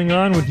what's going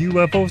on with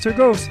UFOs or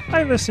ghosts,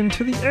 I listen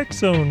to the X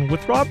Zone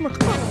with Rob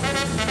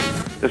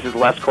McConnell. This is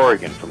Les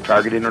Corrigan from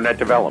Target Internet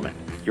Development.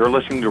 You're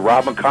listening to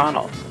Rob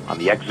McConnell on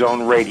the X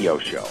Zone Radio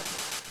Show.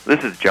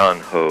 This is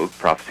John Hogue,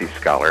 Prophecy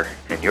Scholar,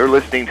 and you're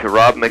listening to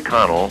Rob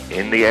McConnell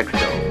in the X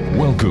Zone.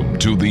 Welcome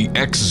to the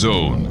X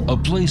Zone, a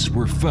place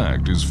where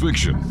fact is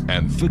fiction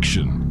and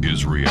fiction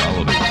is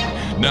reality.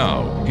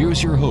 Now,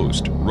 here's your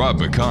host, Rob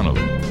McConnell.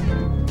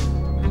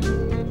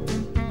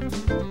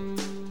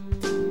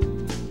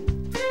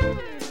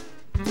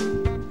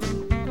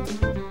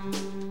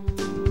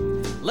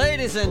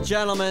 Ladies and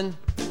gentlemen,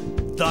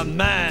 the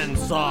man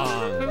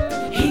song.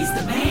 He's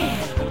the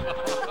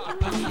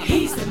man.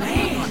 He's the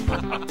man.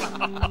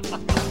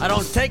 I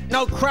don't take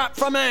no crap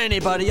from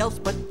anybody else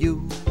but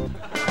you.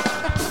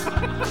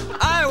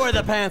 I wear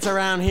the pants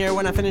around here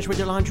when I finish with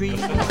your laundry.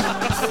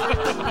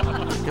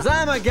 Cause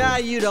I'm a guy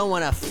you don't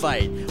want to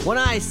fight. When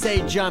I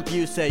say jump,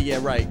 you say yeah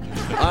right.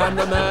 I'm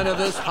the man of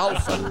this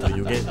house until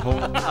you get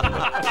home.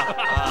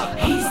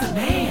 He's the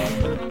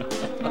man.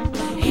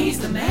 He's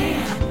the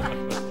man.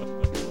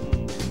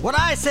 What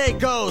I say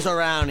goes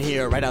around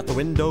here right out the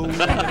window.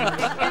 And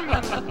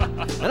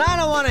I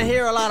don't want to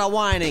hear a lot of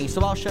whining,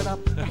 so I'll shut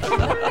up.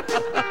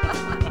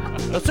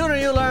 The sooner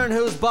you learn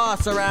who's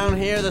boss around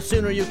here, the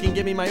sooner you can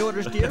give me my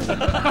orders, dear.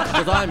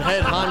 Because I'm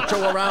head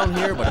honcho around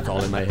here, but it's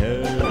all in my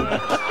head.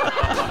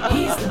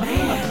 He's the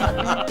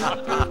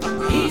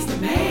man. He's the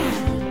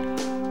man.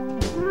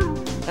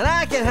 And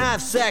I can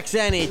have sex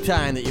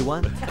anytime that you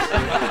want.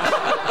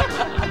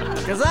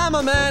 Because I'm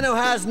a man who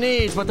has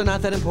needs, but they're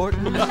not that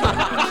important.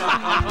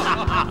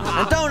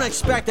 And don't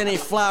expect any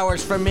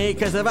flowers from me,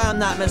 because if I'm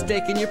not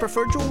mistaken, you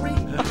prefer jewelry.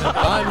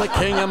 I'm the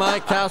king of my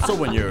castle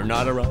when you're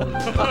not around.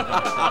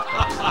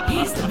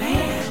 He's the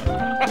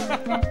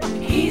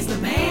man. He's the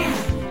man.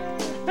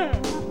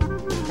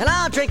 And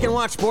I'll drink and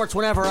watch sports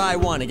whenever I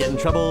want to get in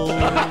trouble.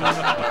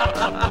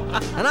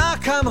 And I'll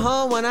come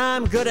home when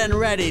I'm good and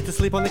ready to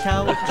sleep on the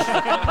couch.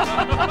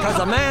 Because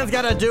a man's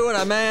got to do what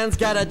a man's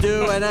got to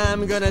do, and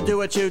I'm going to do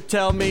what you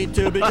tell me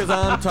to, because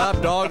I'm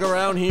top dog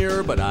around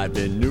here, but I've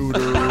been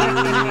neutered.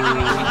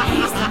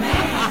 He's the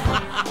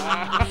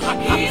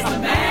man. He's the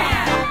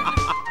man.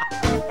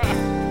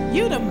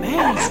 You the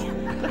man.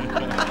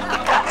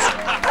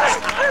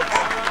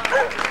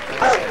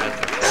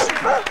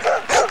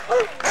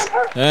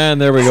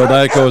 And there we go.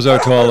 That goes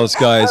out to all us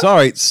guys. All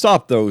right,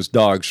 stop those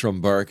dogs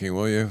from barking,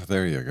 will you?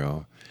 There you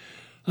go.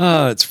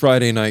 It's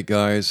Friday night,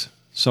 guys.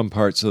 Some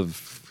parts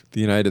of the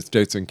United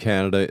States and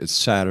Canada, it's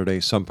Saturday.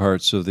 Some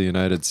parts of the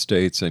United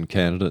States and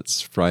Canada,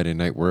 it's Friday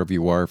night. Wherever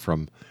you are,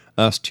 from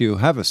us to you,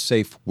 have a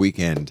safe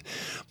weekend.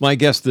 My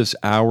guest this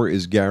hour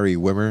is Gary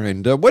Wimmer.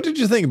 And what did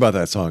you think about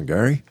that song,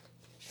 Gary?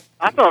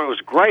 I thought it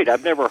was great.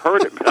 I've never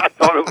heard it, but I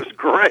thought it was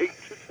great.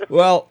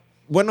 Well,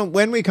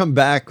 when we come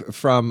back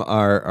from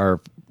our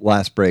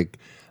last break,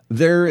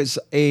 there is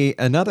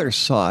another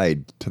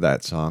side to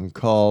that song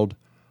called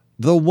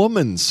the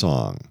woman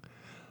song.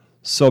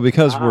 So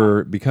because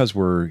we're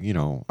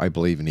I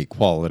believe in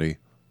equality,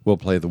 we'll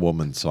play the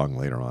woman song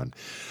later on.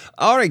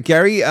 All right,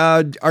 Gary,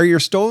 are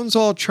your stones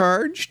all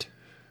charged?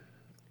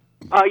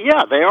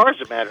 Yeah, they are, as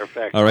a matter of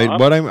fact. All right, Bob.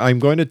 what I'm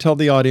going to tell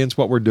the audience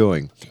what we're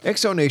doing.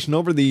 XO Nation,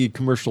 over the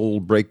commercial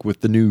break with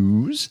the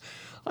news,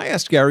 I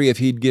asked Gary if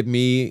he'd give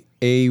me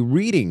a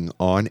reading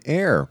on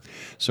air.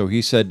 So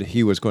he said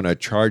he was going to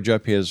charge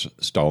up his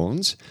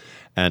stones,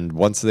 and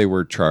once they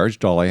were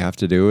charged, all I have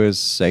to do is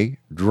say,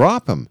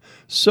 drop them.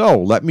 So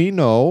let me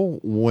know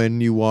when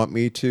you want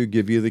me to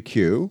give you the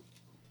cue.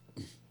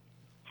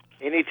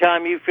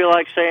 Anytime you feel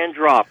like saying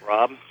drop,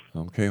 Rob.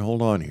 Okay,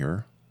 hold on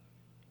here.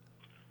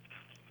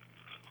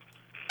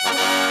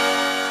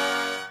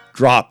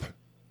 Drop.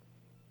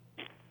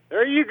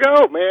 There you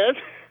go, man.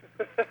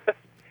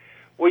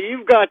 Well,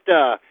 you've got,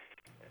 you've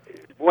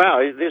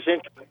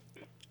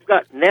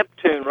got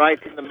Neptune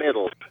right in the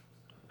middle.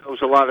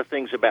 Knows a lot of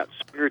things about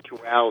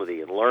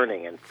spirituality and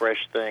learning and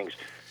fresh things.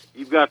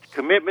 You've got the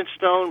commitment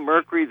stone,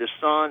 Mercury, the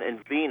Sun,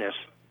 and Venus,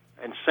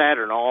 and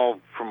Saturn, all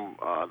from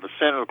the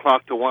 7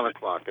 o'clock to 1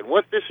 o'clock. And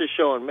what this is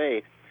showing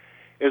me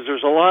is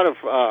there's a lot of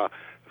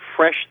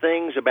fresh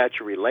things about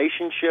your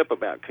relationship,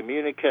 about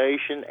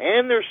communication,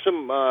 and there's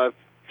some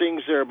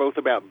things that are both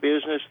about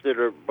business that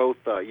are both,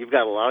 you've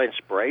got a lot of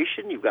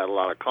inspiration, you've got a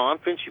lot of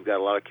confidence, you've got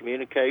a lot of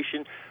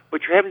communication,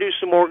 but you're having to do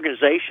some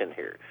organization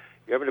here.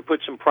 You're having to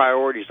put some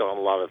priorities on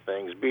a lot of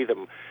things, be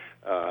them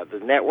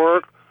the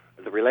network,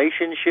 the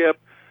relationship.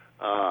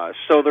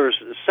 So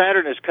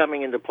Saturn is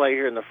coming into play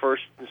here in the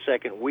first and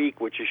second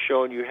week, which is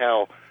showing you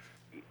how,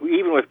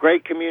 even with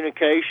great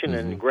communication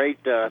and great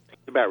things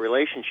about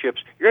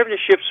relationships, you're having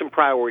to shift some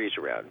priorities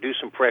around, do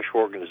some fresh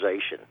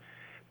organization.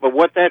 But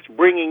what that's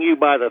bringing you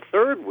by the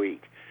third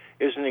week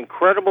is an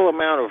incredible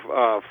amount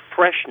of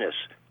freshness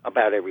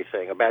about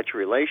everything, about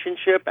your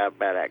relationship,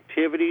 about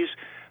activities,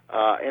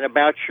 and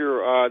about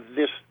your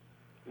this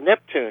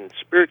Neptune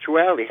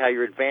spirituality, how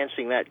you're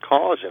advancing that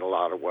cause in a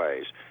lot of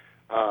ways.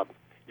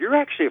 You're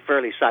actually a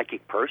fairly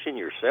psychic person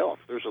yourself.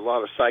 There's a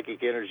lot of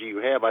psychic energy you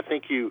have. I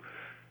think you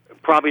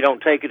probably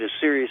don't take it as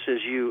serious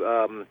as you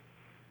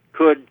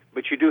could,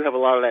 but you do have a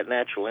lot of that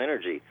natural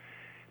energy.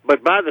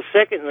 But by the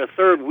second and the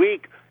third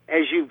week,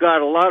 as you've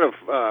got a lot of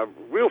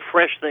real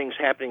fresh things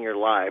happening in your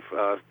life,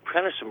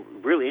 kind of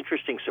some really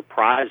interesting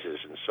surprises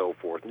and so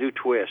forth, new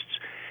twists,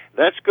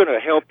 that's going to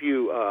help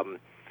you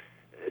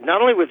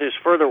not only with this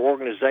further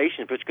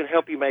organization, but it's going to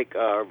help you make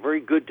very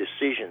good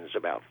decisions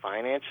about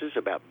finances,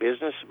 about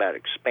business, about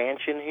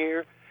expansion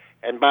here.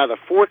 And by the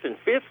fourth and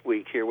fifth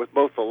week here, with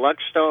both the Luck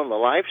Stone and the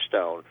Life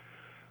Stone,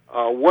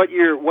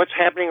 what's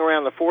happening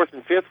around the fourth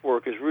and fifth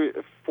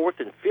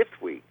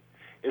week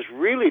is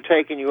really really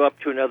taking you up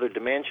to another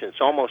dimension.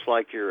 It's almost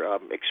like you're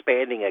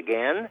expanding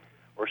again,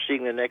 or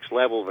seeing the next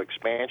level of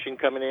expansion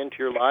coming into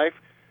your life.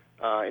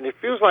 And it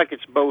feels like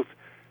it's both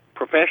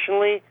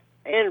professionally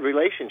and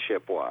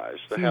relationship-wise.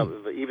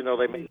 Even though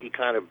they may be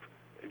kind of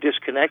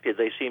disconnected,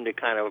 they seem to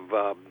kind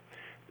of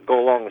go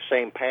along the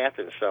same path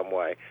in some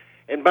way.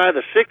 And by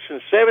the 6th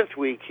and 7th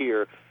week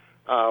here,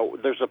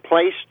 there's a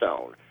place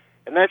stone.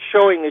 And that's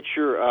showing that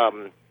you're,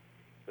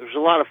 there's a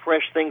lot of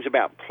fresh things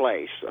about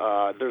place.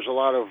 There's a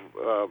lot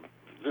of,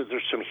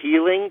 there's some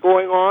healing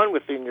going on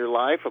within your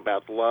life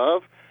about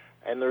love.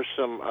 And there's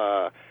some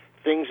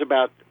things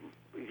about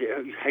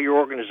how your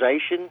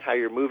organization, how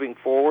you're moving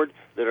forward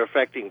that are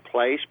affecting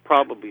place,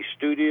 probably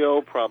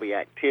studio, probably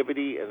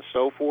activity, and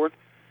so forth.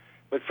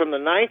 But from the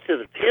 9th to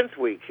the 10th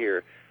week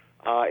here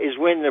is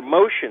when the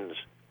emotions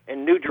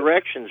and new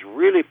directions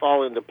really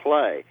fall into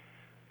play.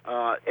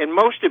 And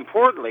most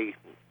importantly,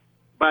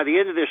 by the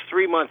end of this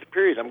 3-month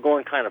period, I'm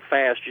going kind of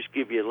fast, just to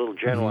give you a little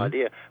general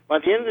idea. By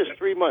the end of this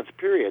 3-month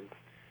period,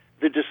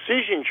 the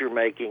decisions you're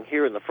making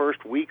here in the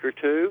first week or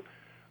two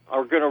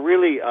are going to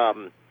really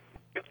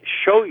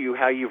show you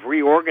how you've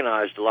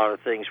reorganized a lot of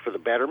things for the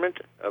betterment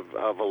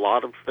of a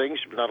lot of things,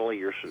 not only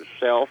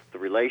yourself, the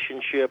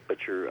relationship, but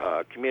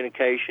your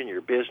communication,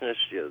 your business,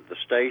 the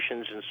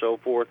stations, and so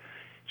forth.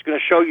 It's going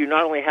to show you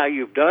not only how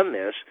you've done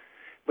this,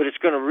 but it's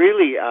going to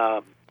really,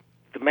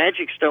 the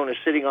magic stone is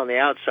sitting on the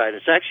outside.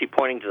 It's actually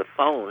pointing to the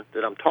phone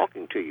that I'm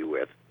talking to you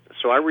with.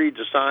 So I read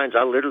the signs.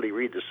 I literally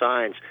read the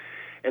signs.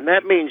 And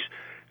that means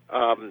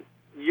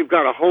you've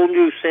got a whole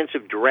new sense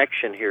of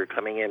direction here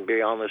coming in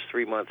beyond this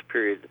 3-month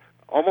period,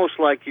 almost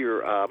like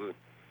you're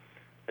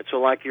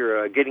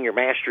getting your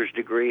master's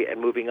degree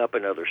and moving up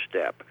another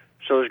step.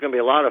 So there's going to be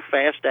a lot of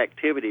fast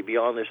activity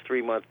beyond this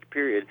 3-month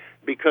period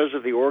because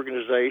of the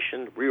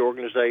organization,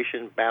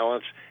 reorganization,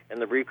 balance, and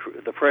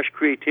the fresh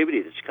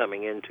creativity that's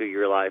coming into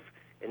your life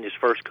in this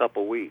first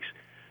couple weeks.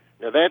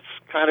 Now, that's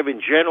kind of in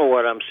general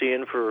what I'm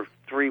seeing for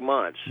 3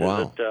 months.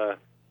 Wow. Does it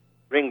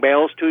ring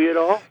bells to you at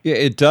all? Yeah,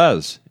 it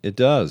does. It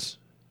does.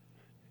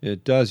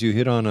 It does. You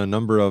hit on a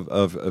number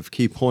of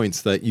key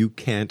points that you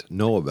can't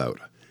know about.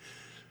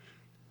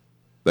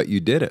 But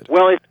you did it.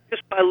 Well, it's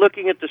just by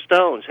looking at the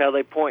stones, how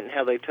they point and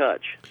how they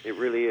touch. It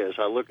really is.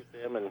 I look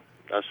at them and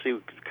I see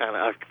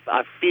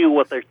I feel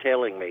what they're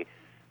telling me.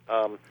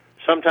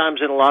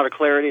 Sometimes in a lot of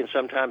clarity and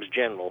sometimes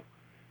general.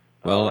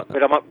 Well,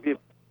 but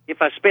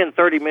if I spend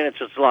 30 minutes,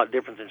 it's a lot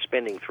different than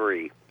spending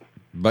 3.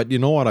 But you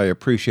know what? I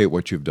appreciate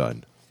what you've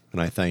done, and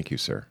I thank you,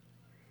 sir.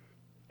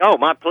 Oh,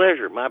 my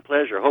pleasure. My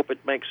pleasure. Hope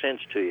it makes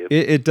sense to you.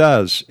 It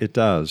does. It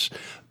does.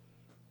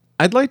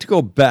 I'd like to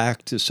go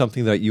back to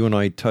something that you and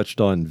I touched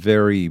on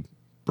very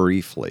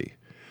briefly.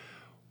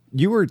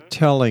 You were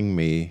telling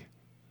me,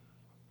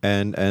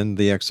 and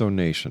the Exo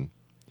Nation,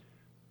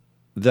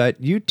 that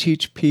you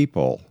teach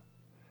people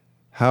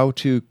how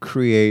to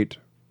create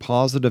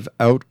positive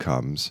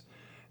outcomes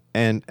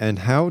and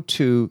how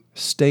to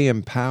stay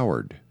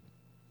empowered.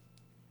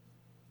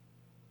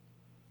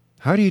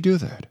 How do you do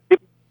that?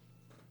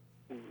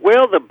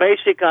 Well, the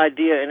basic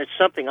idea, and it's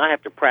something I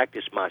have to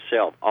practice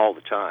myself all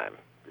the time,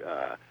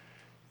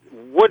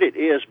 what it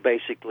is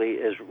basically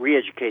is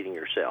re-educating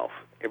yourself.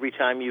 Every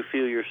time you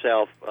feel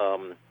yourself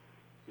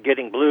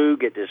getting blue,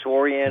 get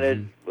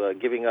disoriented,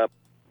 giving up,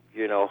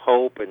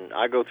 hope, and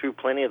I go through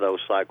plenty of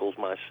those cycles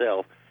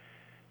myself.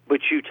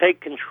 But you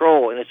take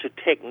control, and it's a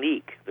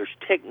technique. There's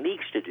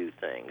techniques to do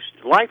things.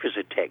 Life is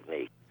a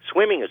technique.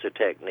 Swimming is a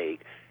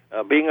technique.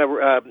 Being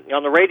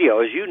on the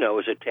radio, as you know,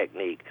 is a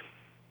technique.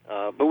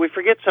 But we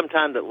forget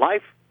sometimes that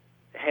life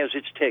has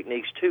its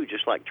techniques too,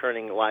 just like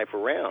turning life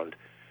around.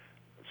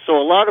 So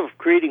a lot of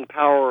creating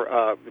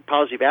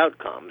positive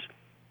outcomes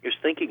is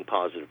thinking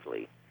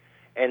positively.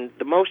 And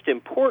the most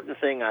important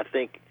thing, I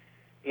think,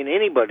 in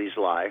anybody's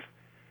life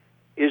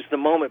is the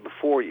moment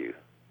before you.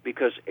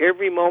 Because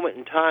every moment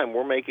in time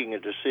we're making a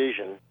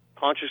decision,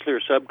 consciously or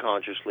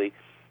subconsciously,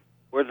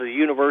 whether the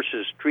universe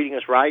is treating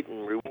us right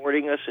and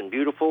rewarding us and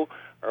beautiful,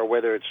 or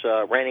whether it's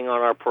raining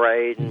on our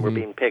parade and we're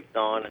being picked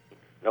on and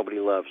nobody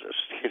loves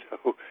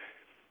us.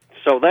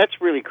 So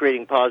that's really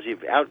creating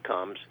positive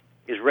outcomes,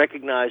 is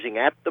recognizing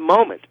at the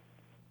moment.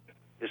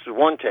 This is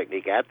one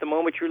technique. At the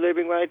moment you're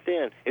living right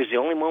then is the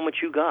only moment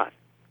you got.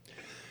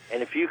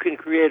 And if you can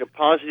create a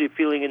positive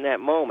feeling in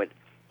that moment,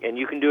 and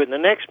you can do it in the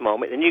next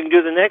moment, and you can do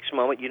it the next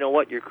moment, you know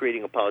what? You're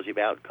creating a positive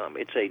outcome.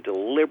 It's a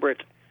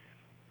deliberate,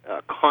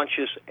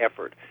 conscious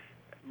effort.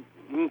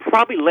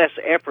 Probably less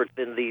effort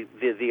than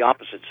the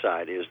opposite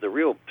side is. The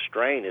real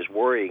strain is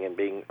worrying and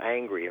being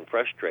angry and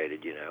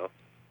frustrated,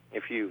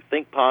 If you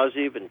think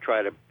positive and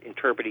try to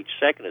interpret each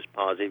second as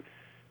positive,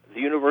 the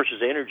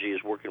universe's energy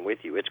is working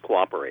with you. It's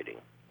cooperating.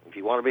 If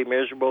you want to be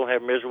miserable,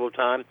 have a miserable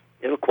time,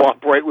 it'll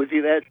cooperate with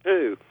you that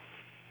too.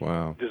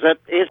 Wow. Does that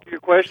answer your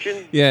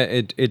question? Yeah,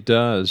 it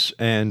does.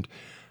 And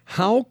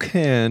how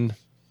can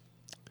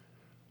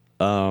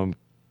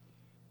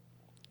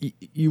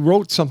you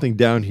wrote something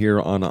down here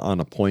on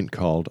a point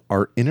called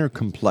our inner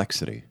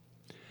complexity.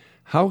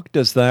 How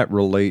does that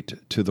relate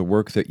to the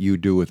work that you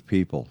do with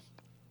people?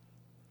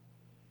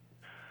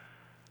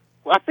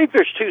 Well, I think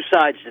there's two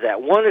sides to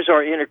that. One is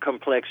our inner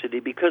complexity,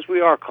 because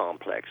we are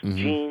complex. Mm-hmm.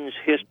 Genes,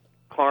 history,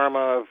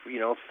 karma,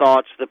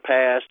 thoughts, the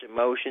past,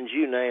 emotions,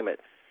 you name it.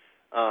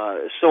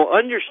 So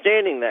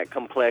understanding that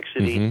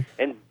complexity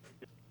and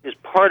is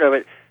part of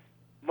it.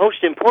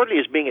 Most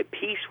importantly is being at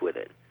peace with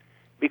it.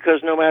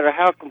 Because no matter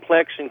how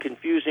complex and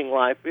confusing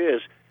life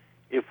is,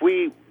 if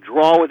we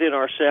draw within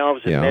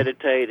ourselves and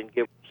meditate and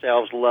give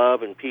ourselves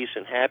love and peace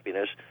and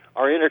happiness,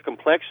 our inner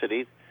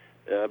complexity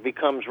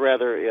becomes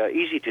rather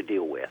easy to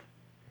deal with.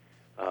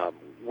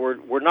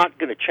 We're not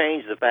going to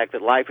change the fact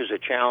that life is a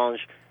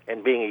challenge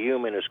and being a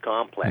human is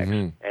complex.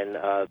 And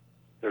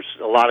there's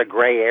a lot of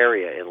gray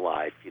area in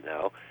life,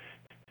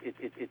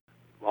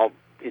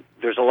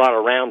 there's a lot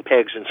of round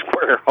pegs and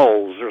square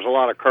holes. There's a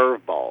lot of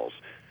curveballs.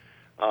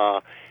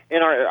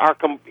 And our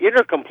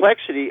inner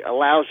complexity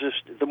allows us,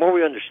 the more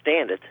we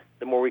understand it,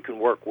 the more we can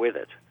work with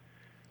it.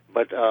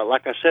 But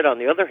like I said, on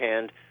the other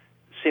hand,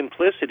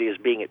 simplicity is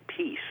being at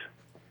peace.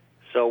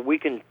 So we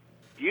can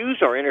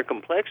use our inner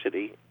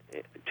complexity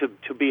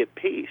to be at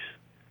peace,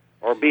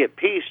 or be at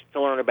peace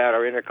to learn about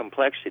our inner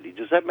complexity.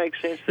 Does that make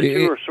sense? The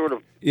two are sort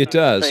of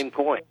the same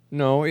coin.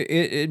 No,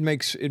 it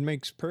makes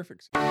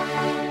perfect sense.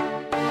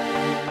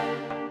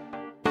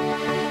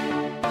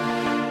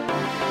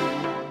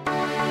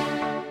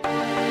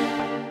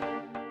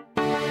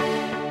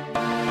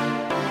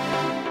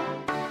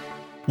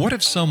 What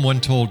if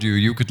someone told you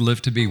you could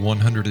live to be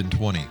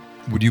 120?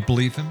 Would you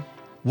believe him?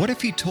 What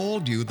if he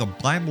told you the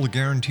Bible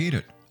guaranteed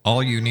it?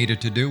 All you needed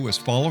to do was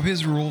follow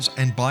his rules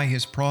and buy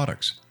his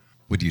products.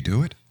 Would you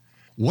do it?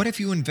 What if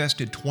you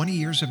invested 20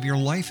 years of your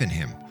life in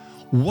him?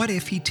 What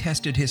if he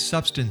tested his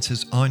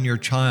substances on your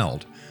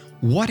child?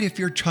 What if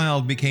your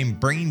child became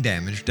brain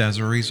damaged as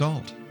a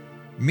result?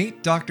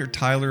 Meet Dr.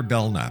 Tyler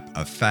Belknap,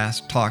 a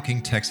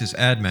fast-talking Texas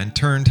admin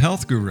turned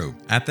health guru.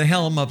 At the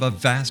helm of a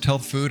vast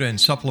health food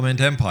and supplement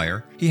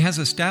empire, he has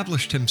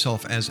established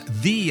himself as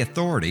the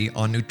authority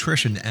on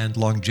nutrition and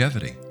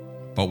longevity.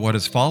 But what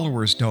his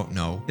followers don't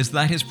know is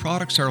that his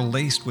products are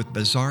laced with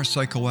bizarre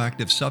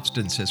psychoactive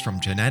substances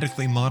from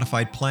genetically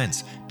modified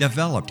plants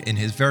developed in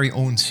his very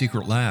own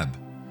secret lab.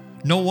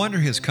 No wonder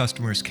his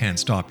customers can't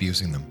stop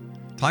using them.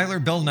 Tyler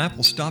Belknap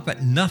will stop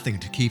at nothing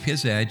to keep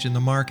his edge in the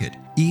market,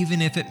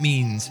 even if it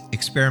means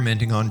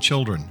experimenting on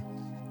children.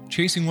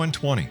 Chasing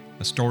 120,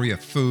 a story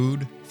of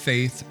food,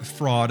 faith,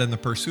 fraud, and the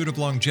pursuit of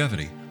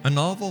longevity, a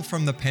novel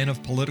from the pen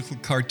of political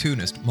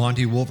cartoonist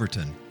Monty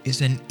Wolverton,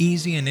 is an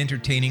easy and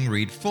entertaining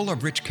read full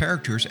of rich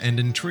characters and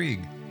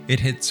intrigue. It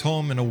hits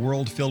home in a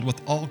world filled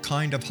with all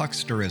kind of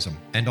hucksterism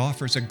and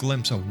offers a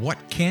glimpse of what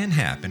can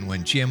happen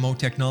when GMO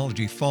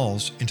technology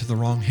falls into the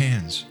wrong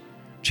hands.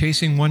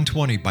 Chasing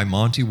 120 by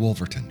Monty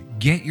Wolverton.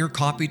 Get your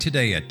copy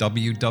today at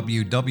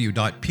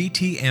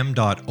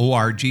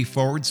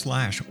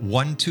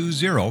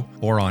www.ptm.org/120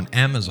 or on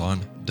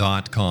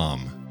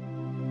Amazon.com.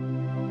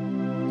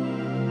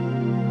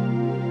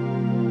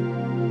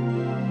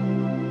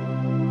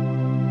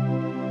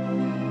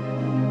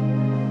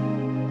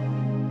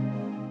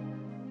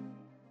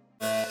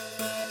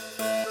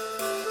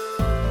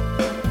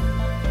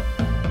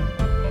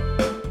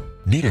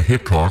 Nita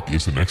Hickok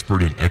is an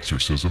expert in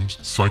exorcisms,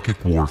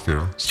 psychic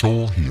warfare,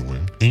 soul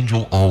healing,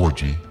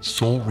 angelology,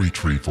 soul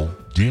retrieval,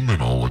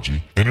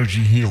 demonology,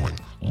 energy healing,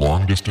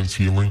 long-distance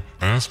healing,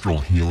 astral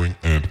healing,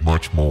 and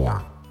much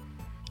more.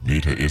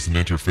 Nita is an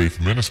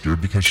interfaith minister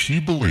because she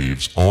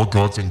believes all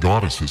gods and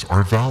goddesses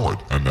are valid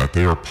and that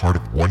they are part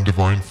of one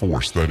divine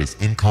force that is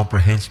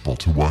incomprehensible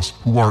to us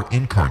who are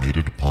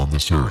incarnated upon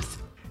this earth.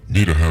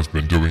 Nita has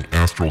been doing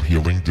astral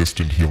healing,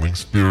 distant healing,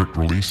 spirit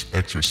release,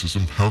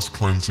 exorcism, house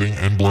cleansing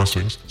and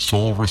blessings,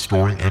 soul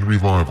restoring and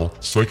revival,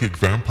 psychic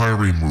vampire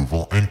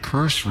removal and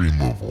curse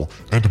removal,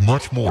 and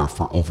much more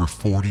for over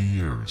 40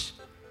 years.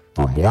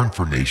 For more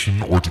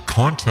information or to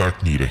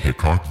contact Nita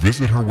Hickok,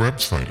 visit her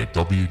website at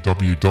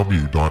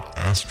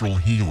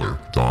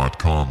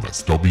www.astralhealer.com.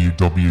 That's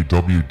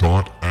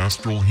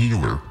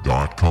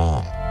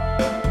www.astralhealer.com.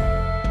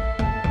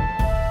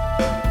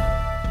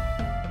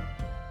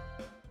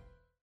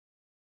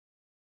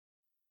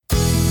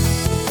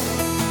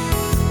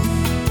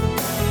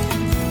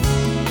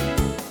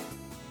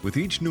 With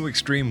each new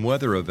extreme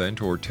weather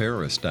event or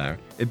terrorist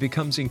act, it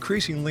becomes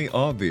increasingly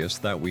obvious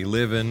that we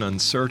live in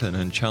uncertain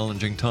and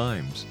challenging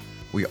times.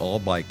 We all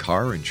buy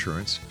car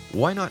insurance.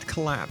 Why not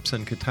collapse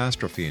and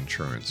catastrophe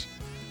insurance?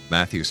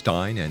 Matthew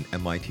Stein, an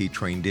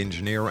MIT-trained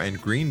engineer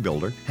and green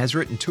builder, has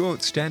written 2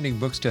 outstanding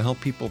books to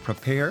help people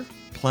prepare,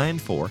 plan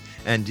for,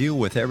 and deal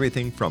with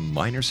everything from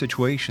minor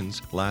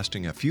situations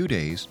lasting a few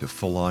days to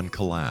full-on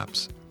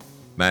collapse.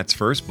 Matt's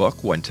first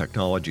book, When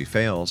Technology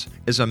Fails,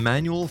 is a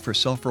manual for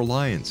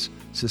self-reliance,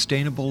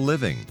 sustainable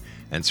living,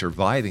 and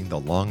surviving the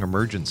long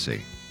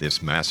emergency.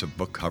 This massive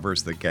book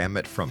covers the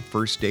gamut from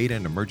first aid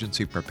and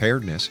emergency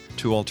preparedness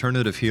to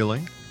alternative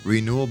healing,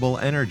 renewable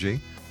energy,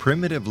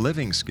 primitive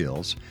living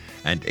skills,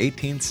 and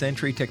 18th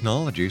century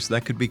technologies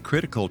that could be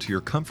critical to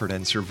your comfort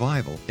and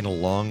survival in a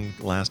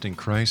long-lasting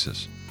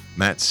crisis.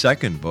 Matt's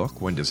second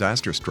book, When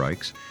Disaster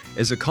Strikes,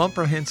 is a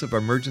comprehensive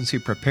emergency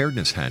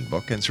preparedness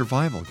handbook and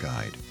survival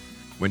guide.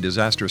 When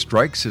Disaster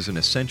Strikes is an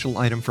essential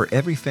item for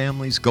every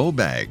family's go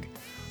bag.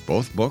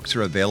 Both books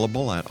are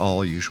available at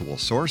all usual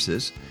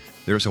sources.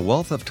 There's a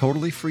wealth of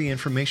totally free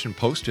information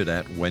posted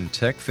at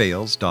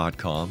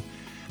whentechfails.com,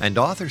 and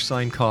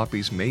author-signed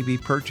copies may be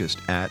purchased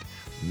at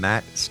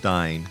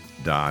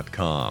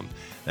mattstein.com.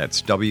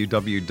 That's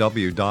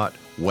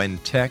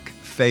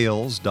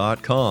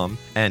www.whentechfails.com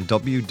and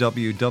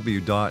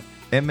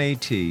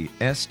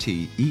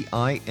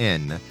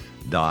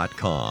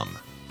www.mattstein.com.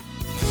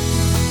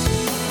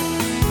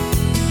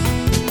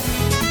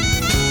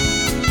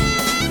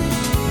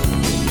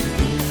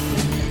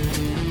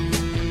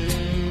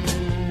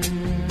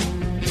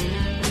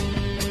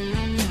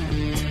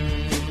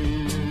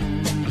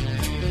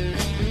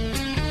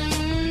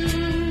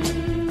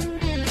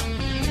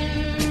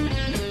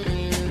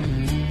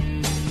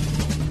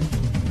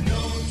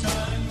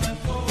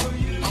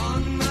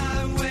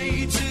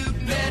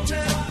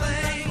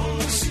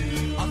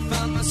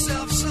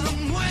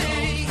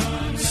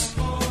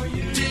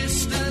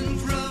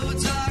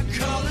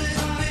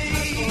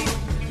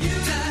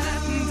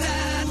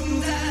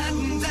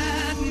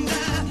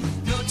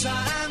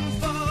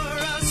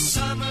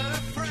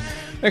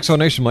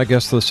 Exonation, my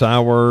guest this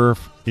hour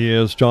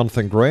is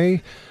Jonathan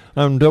Gray,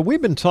 and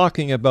we've been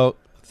talking about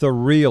the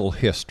real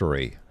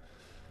history.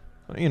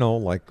 You know,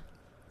 like,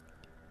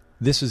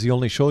 this is the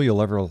only show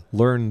you'll ever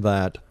learn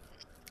that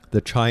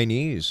the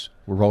Chinese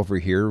were over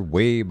here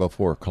way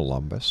before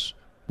Columbus.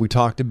 We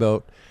talked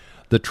about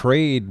the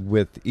trade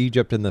with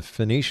Egypt and the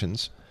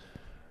Phoenicians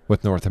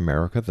with North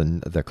America,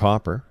 the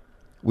copper.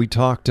 We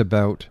talked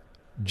about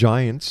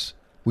giants.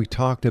 We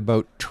talked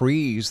about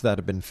trees that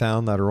have been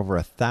found that are over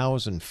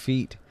 1,000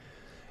 feet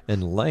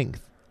in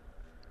length.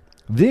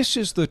 This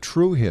is the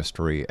true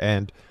history.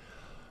 And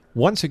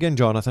once again,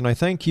 Jonathan, I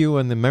thank you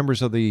and the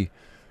members of the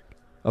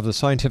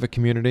scientific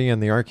community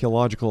and the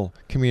archaeological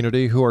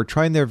community who are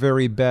trying their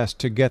very best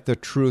to get the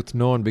truth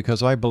known,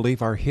 because I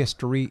believe our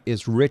history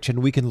is rich and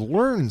we can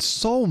learn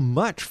so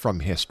much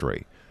from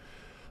history.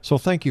 So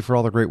thank you for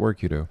all the great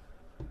work you do.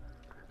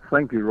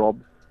 Thank you,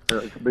 Rob.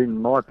 It's been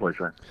my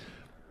pleasure.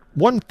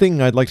 One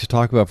thing I'd like to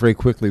talk about very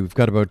quickly, we've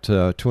got about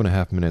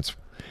 2.5 minutes,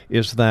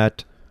 is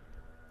that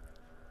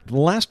the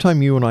last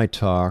time you and I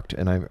talked,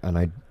 and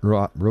I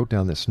wrote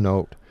down this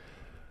note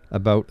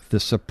about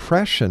the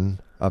suppression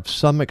of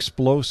some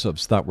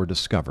explosives that were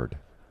discovered.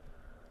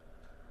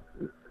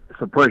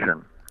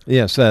 Suppression?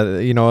 Yes,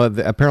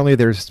 apparently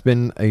there's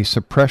been a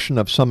suppression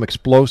of some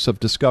explosive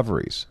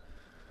discoveries.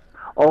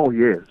 Oh,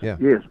 yes, yeah.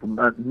 Yes,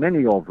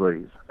 many of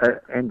these.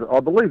 And I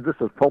believe this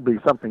is probably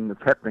something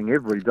that's happening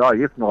every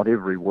day, if not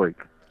every week,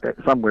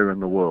 somewhere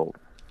in the world.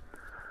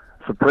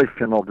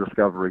 Suppression of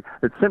discovery.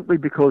 It's simply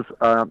because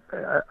a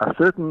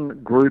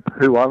certain group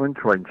who are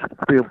entrenched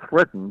feel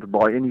threatened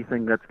by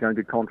anything that's going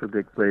to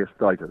contradict their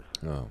status.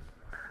 Oh.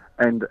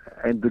 And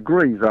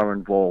degrees are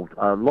involved,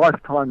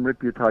 lifetime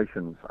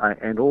reputations,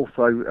 and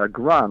also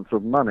grants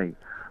of money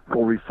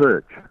for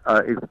research.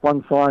 If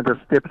one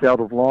scientist steps out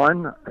of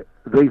line,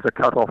 these are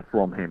cut off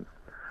from him.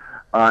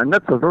 And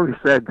that's a very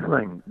sad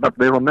thing. But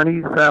there are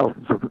many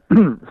thousands of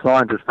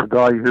scientists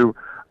today who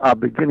are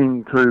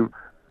beginning to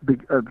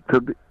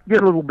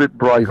get a little bit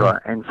braver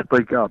and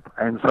speak up.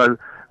 And so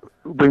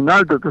we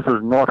know that this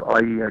is not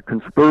a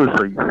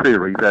conspiracy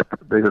theory that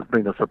there has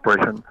been a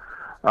suppression.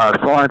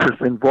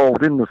 Scientists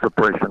involved in the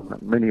suppression,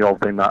 many of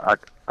them are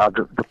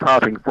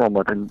departing from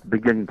it and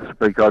beginning to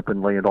speak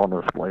openly and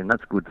honestly, and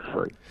that's good to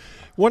see.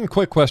 One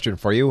quick question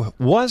for you.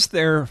 Was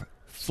there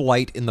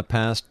flight in the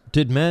past?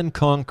 Did man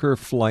conquer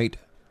flight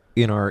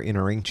in our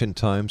ancient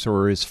times,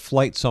 or is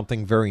flight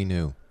something very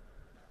new?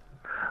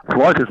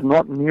 Flight is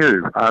not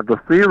new. The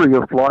theory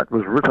of flight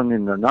was written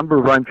in a number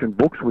of ancient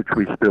books, which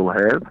we still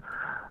have.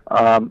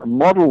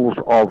 Models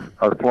of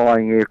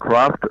flying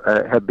aircraft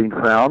have been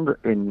found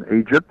in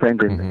Egypt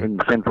and in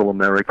Central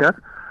America,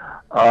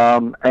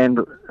 and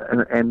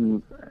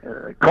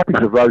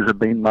copies of those have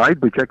been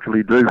made which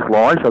actually do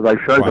fly, so they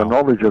show the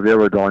knowledge of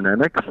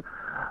aerodynamics.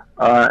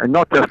 And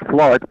not just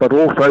flight, but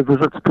also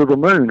visits to the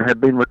moon have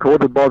been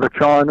recorded by the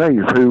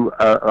Chinese, who,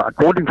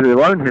 according to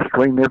their own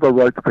history, never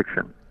wrote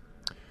fiction.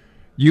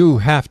 You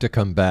have to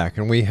come back,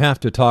 and we have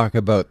to talk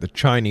about the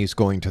Chinese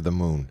going to the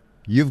moon.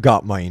 You've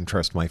got my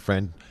interest, my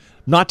friend.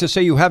 Not to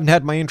say you haven't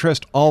had my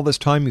interest all this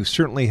time, you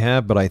certainly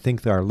have, but I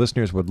think that our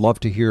listeners would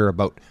love to hear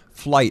about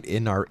flight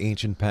in our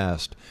ancient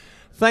past.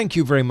 Thank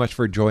you very much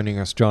for joining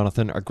us,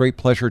 Jonathan. A great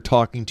pleasure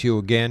talking to you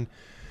again,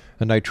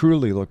 and I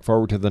truly look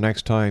forward to the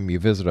next time you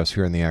visit us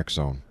here in the X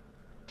Zone.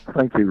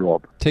 Thank you,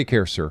 Rob. Take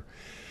care, sir.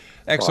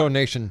 X Zone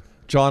Nation,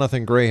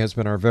 Jonathan Gray has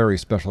been our very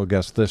special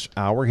guest this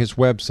hour. His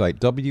website,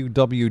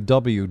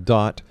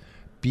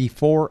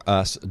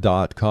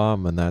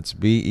 www.beforeus.com, and that's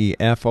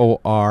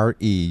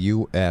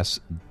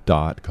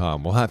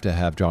BEFOREUS.com. We'll have to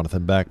have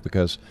Jonathan back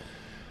because,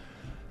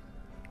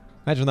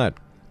 imagine that,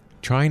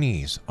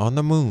 Chinese on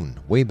the moon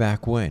way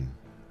back when.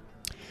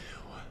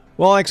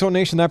 Well, X Zone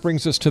Nation, that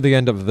brings us to the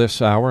end of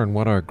this hour, and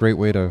what a great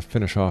way to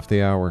finish off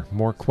the hour.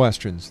 More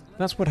questions.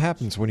 That's what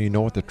happens when you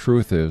know what the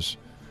truth is.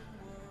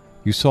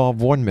 You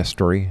solve one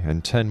mystery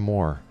and 10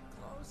 more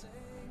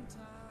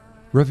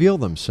reveal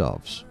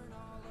themselves.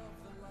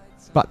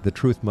 But the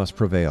truth must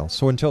prevail.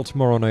 So until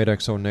tomorrow night,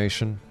 X-Zone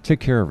Nation, take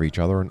care of each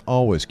other and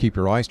always keep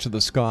your eyes to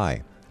the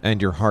sky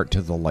and your heart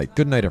to the light.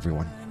 Good night,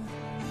 everyone.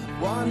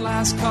 One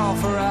last call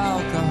for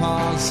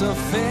alcohol, so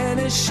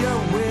finish your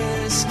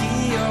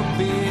whiskey or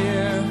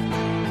beer.